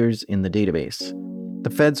users in the database.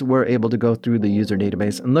 The feds were able to go through the user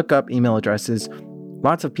database and look up email addresses.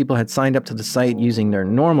 Lots of people had signed up to the site using their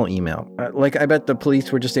normal email. I bet the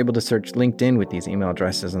police were just able to search LinkedIn with these email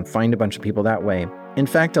addresses and find a bunch of people that way. In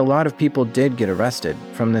fact, a lot of people did get arrested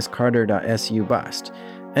from this Carter.su bust.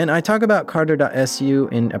 And I talk about Carter.su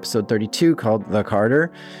in episode 32 called The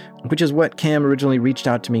Carter, which is what Cam originally reached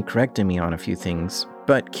out to me correcting me on a few things.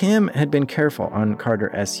 But Cam had been careful on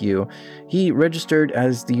Carter.su. He registered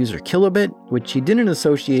as the user Kilobit, which he didn't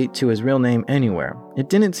associate to his real name anywhere. It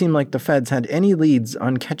didn't seem like the feds had any leads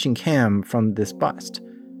on catching Cam from this bust.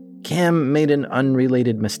 Cam made an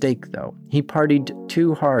unrelated mistake, though. He partied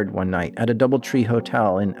too hard one night at a DoubleTree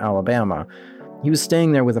hotel in Alabama. He was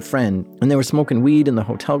staying there with a friend, and they were smoking weed in the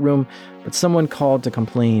hotel room, but someone called to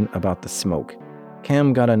complain about the smoke.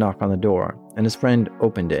 Cam got a knock on the door, and his friend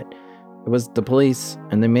opened it. It was the police,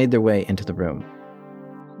 and they made their way into the room.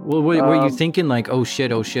 Well, were you thinking like, oh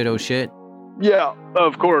shit, oh shit, oh shit? Yeah,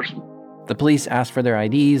 of course. The police asked for their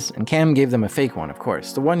IDs, and Cam gave them a fake one, of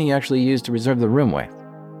course, the one he actually used to reserve the room with.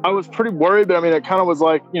 I was pretty worried, but I mean, it kind of was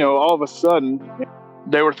like, all of a sudden,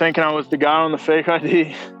 they were thinking I was the guy on the fake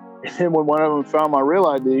ID. And then when one of them found my real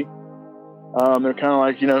ID, they're kind of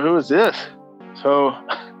like, who is this? So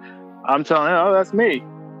I'm telling them, oh, that's me.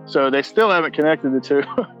 So they still haven't connected the two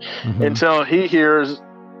until he hears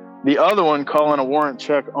the other one calling a warrant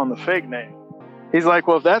check on the fake name. He's like,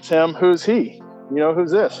 well, if that's him, who's he?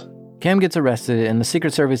 Who's this? Cam gets arrested and the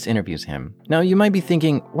Secret Service interviews him. Now, you might be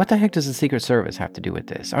thinking, what the heck does the Secret Service have to do with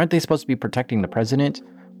this? Aren't they supposed to be protecting the president?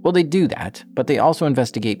 Well, they do that, but they also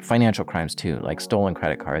investigate financial crimes too, like stolen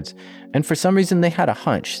credit cards. And for some reason, they had a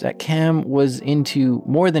hunch that Cam was into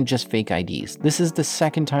more than just fake IDs. This is the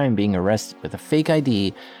second time being arrested with a fake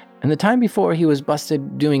ID, and the time before he was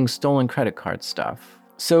busted doing stolen credit card stuff.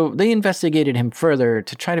 So they investigated him further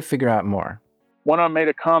to try to figure out more. One of them made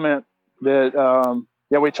a comment that,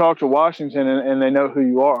 we talked to Washington and they know who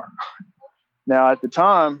you are. Now, at the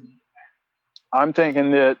time, I'm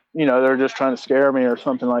thinking that, they're just trying to scare me or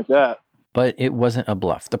something like that. But it wasn't a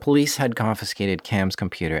bluff. The police had confiscated Cam's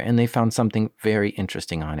computer and they found something very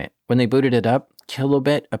interesting on it. When they booted it up,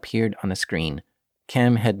 Kilobit appeared on the screen.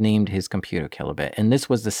 Cam had named his computer Kilobit, and this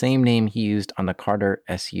was the same name he used on the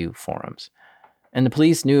Carter.su forums. And the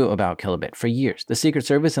police knew about Kilobit for years. The Secret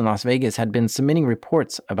Service in Las Vegas had been submitting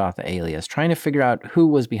reports about the alias, trying to figure out who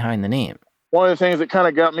was behind the name. One of the things that kind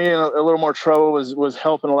of got me in a little more trouble was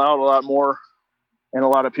helping out a lot more and a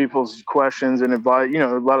lot of people's questions and advice, a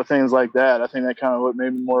lot of things like that. I think that kind of what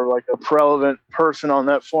made me more like a relevant person on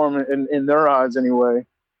that forum in their eyes anyway.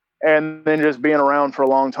 And then just being around for a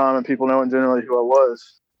long time and people knowing generally who I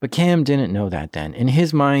was. But Cam didn't know that then. In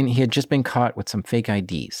his mind, he had just been caught with some fake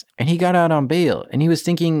IDs. And he got out on bail, and he was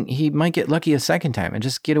thinking he might get lucky a second time and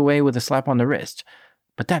just get away with a slap on the wrist.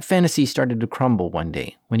 But that fantasy started to crumble one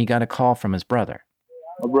day when he got a call from his brother.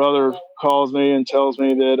 My brother calls me and tells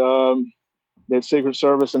me that that Secret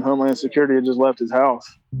Service and Homeland Security had just left his house.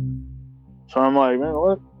 So I'm like, man,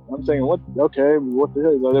 what? I'm thinking, what? Okay, what the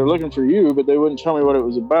hell? They were looking for you, but they wouldn't tell me what it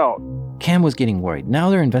was about. Cam was getting worried. Now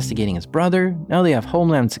they're investigating his brother. Now they have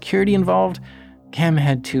Homeland Security involved. Cam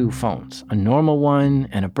had 2 phones, a normal one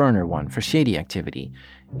and a burner one for shady activity.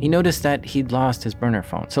 He noticed that he'd lost his burner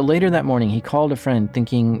phone. So later that morning, he called a friend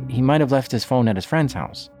thinking he might have left his phone at his friend's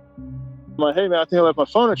house. I'm like, hey, man, I think I left my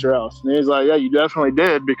phone at your house. And he's like, yeah, you definitely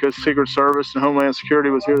did because Secret Service and Homeland Security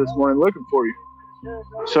was here this morning looking for you.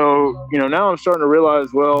 So, now I'm starting to realize,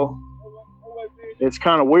 well, it's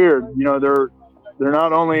kind of weird. They're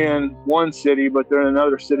not only in one city, but they're in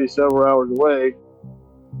another city several hours away.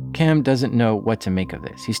 Cam doesn't know what to make of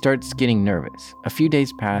this. He starts getting nervous. A few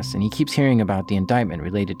days pass, and he keeps hearing about the indictment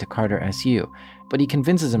related to Carter.su, but he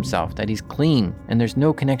convinces himself that he's clean and there's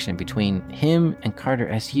no connection between him and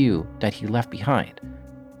Carter.su that he left behind.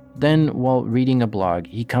 Then, while reading a blog,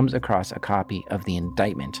 he comes across a copy of the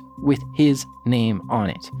indictment with his name on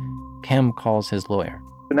it. Cam calls his lawyer.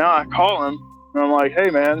 Now I call him and I'm like, hey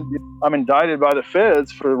man, I'm indicted by the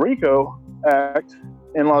feds for the RICO Act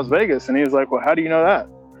in Las Vegas. And he was like, well, how do you know that?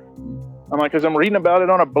 I'm like, because I'm reading about it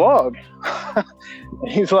on a blog. And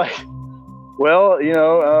he's like, well,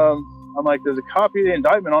 I'm like, there's a copy of the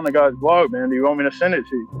indictment on the guy's blog, man. Do you want me to send it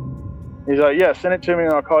to you? He's like, yeah, send it to me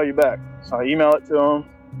and I'll call you back. So I email it to him.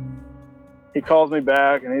 He calls me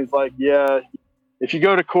back and he's like, yeah, if you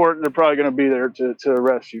go to court, they're probably going to be there to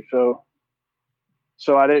arrest you.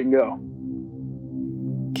 So I didn't go.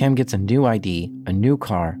 Cam gets a new ID, a new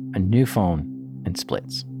car, a new phone, and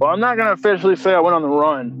splits. Well, I'm not going to officially say I went on the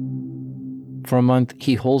run. For a month,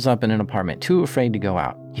 he holes up in an apartment, too afraid to go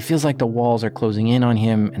out. He feels like the walls are closing in on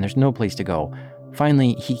him and there's no place to go.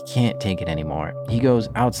 Finally, he can't take it anymore. He goes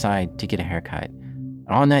outside to get a haircut.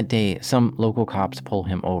 On that day, some local cops pull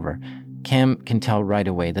him over. Cam can tell right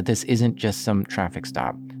away that this isn't just some traffic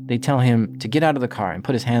stop. They tell him to get out of the car and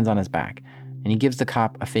put his hands on his back. And he gives the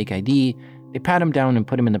cop a fake ID. They pat him down and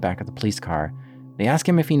put him in the back of the police car. They ask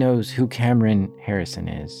him if he knows who Cameron Harrison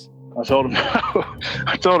is. I told him no.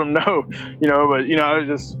 I told him no, but, I was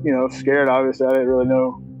just, scared. Obviously, I didn't really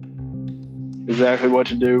know exactly what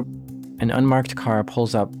to do. An unmarked car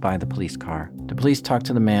pulls up by the police car. The police talk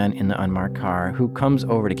to the man in the unmarked car who comes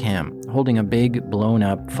over to Cam, holding a big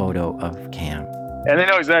blown-up photo of Cam. And they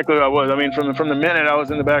know exactly who I was. I mean, from the minute I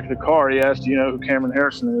was in the back of the car, he asked, who Cameron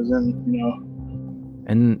Harrison is,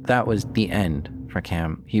 And that was the end for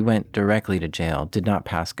Cam. He went directly to jail, did not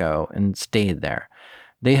pass go, and stayed there.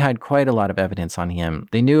 They had quite a lot of evidence on him.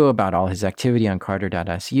 They knew about all his activity on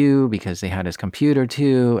Carter.su because they had his computer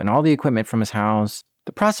too, and all the equipment from his house.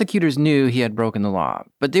 The prosecutors knew he had broken the law,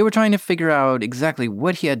 but they were trying to figure out exactly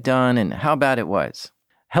what he had done and how bad it was.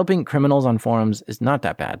 Helping criminals on forums is not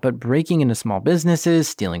that bad, but breaking into small businesses,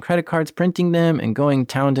 stealing credit cards, printing them, and going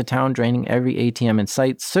town to town draining every ATM in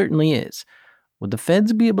sight certainly is. Would the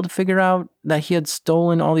feds be able to figure out that he had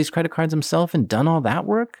stolen all these credit cards himself and done all that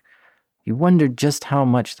work? He wondered just how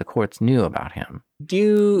much the courts knew about him. Do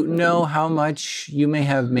you know how much you may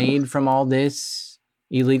have made from all this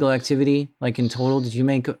illegal activity? Like in total, did you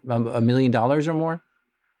make $1 million or more?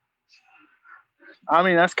 I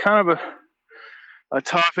mean, that's kind of a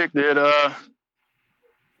topic that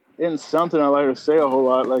isn't something I like to say a whole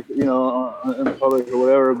lot, like, in public or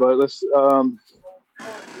whatever. But let's,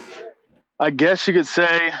 I guess you could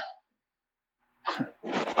say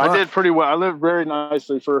I did pretty well. I lived very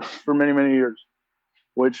nicely for many, many years,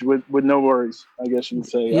 which with no worries, I guess you could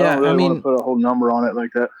say. Yeah, I don't really want to put a whole number on it like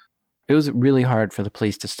that. It was really hard for the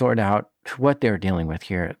police to sort out what they were dealing with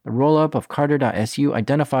here. The roll-up of Carter.su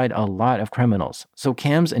identified a lot of criminals, so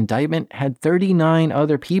Cam's indictment had 39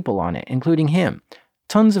 other people on it, including him.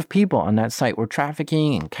 Tons of people on that site were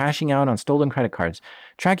trafficking and cashing out on stolen credit cards.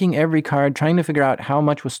 Tracking every card, trying to figure out how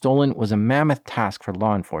much was stolen was a mammoth task for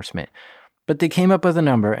law enforcement. But they came up with a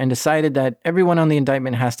number and decided that everyone on the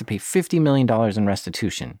indictment has to pay $50 million in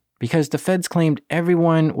restitution because the feds claimed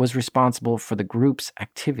everyone was responsible for the group's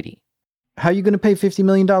activity. How are you going to pay $50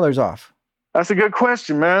 million off? That's a good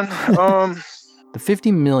question, man. The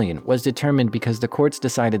 $50 million was determined because the courts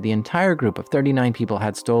decided the entire group of 39 people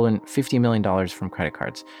had stolen $50 million from credit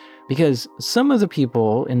cards. Because some of the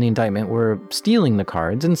people in the indictment were stealing the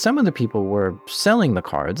cards, and some of the people were selling the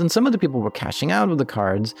cards, and some of the people were cashing out of the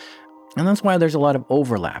cards. And that's why there's a lot of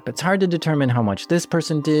overlap. It's hard to determine how much this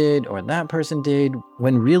person did or that person did,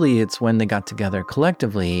 when really it's when they got together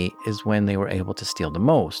collectively is when they were able to steal the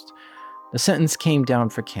most. The sentence came down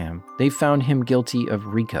for Cam. They found him guilty of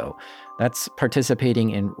RICO. That's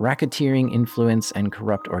participating in racketeering, influence, and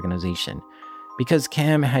corrupt organization. Because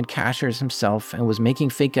Cam had cashers himself and was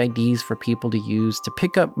making fake IDs for people to use to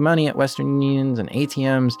pick up money at Western Unions and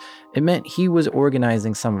ATMs, it meant he was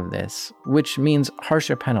organizing some of this, which means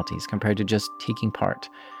harsher penalties compared to just taking part.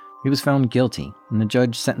 He was found guilty, and the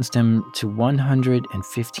judge sentenced him to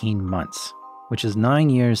 115 months, which is 9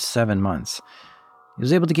 years, 7 months. He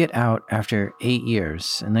was able to get out after 8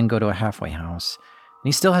 years and then go to a halfway house, and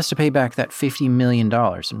he still has to pay back that $50 million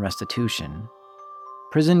in restitution.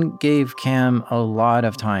 Prison gave Cam a lot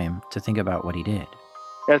of time to think about what he did.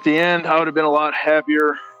 At the end, I would have been a lot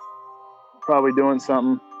happier probably doing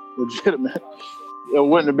something legitimate. It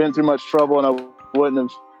wouldn't have been too much trouble, and I wouldn't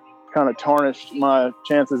have kind of tarnished my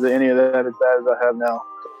chances at any of that as bad as I have now.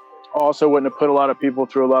 Also wouldn't have put a lot of people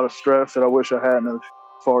through a lot of stress that I wish I hadn't, as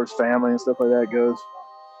far as family and stuff like that goes.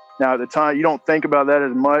 Now, at the time, you don't think about that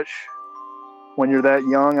as much when you're that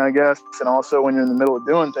young, I guess, and also when you're in the middle of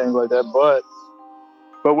doing things like that,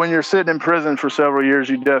 but when you're sitting in prison for several years,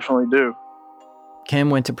 you definitely do.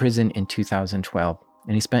 Cam went to prison in 2012,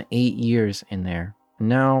 and he spent 8 years in there. and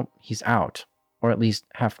now he's out, or at least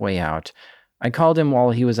halfway out. I called him while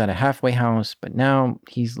he was at a halfway house, but now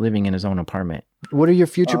he's living in his own apartment. What are your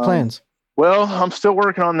future plans? Well, I'm still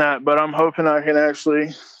working on that, but I'm hoping I can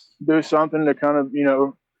actually do something to kind of,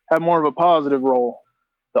 have more of a positive role.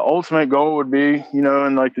 The ultimate goal would be,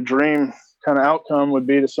 and like the dream kind of outcome would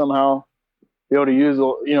be to somehow be able to use, a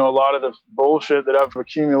lot of the bullshit that I've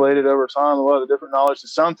accumulated over time, a lot of the different knowledge to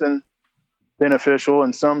something beneficial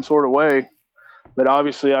in some sort of way. But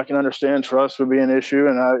obviously I can understand trust would be an issue.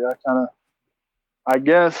 And I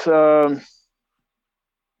guess,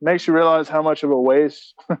 makes you realize how much of a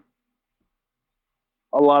waste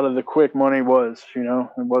a lot of the quick money was,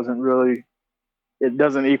 it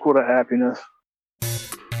doesn't equal to happiness.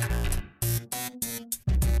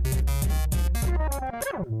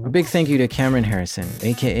 A big thank you to Cameron Harrison,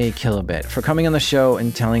 aka Kilobit, for coming on the show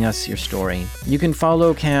and telling us your story. You can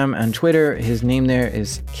follow Cam on Twitter. His name there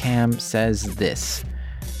is Cam Says This.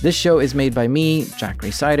 This show is made by me, Jack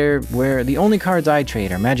Rhysider, where the only cards I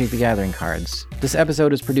trade are Magic the Gathering cards. This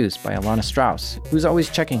episode is produced by Alana Strauss, who's always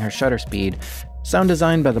checking her shutter speed. Sound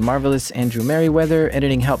design by the marvelous Andrew Merriweather.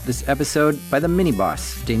 Editing help this episode by the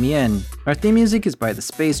mini-boss, Damien. Our theme music is by the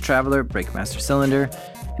Space Traveler, Breakmaster Cylinder.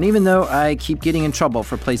 And even though I keep getting in trouble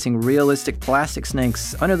for placing realistic plastic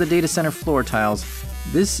snakes under the data center floor tiles,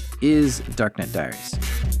 this is Darknet Diaries.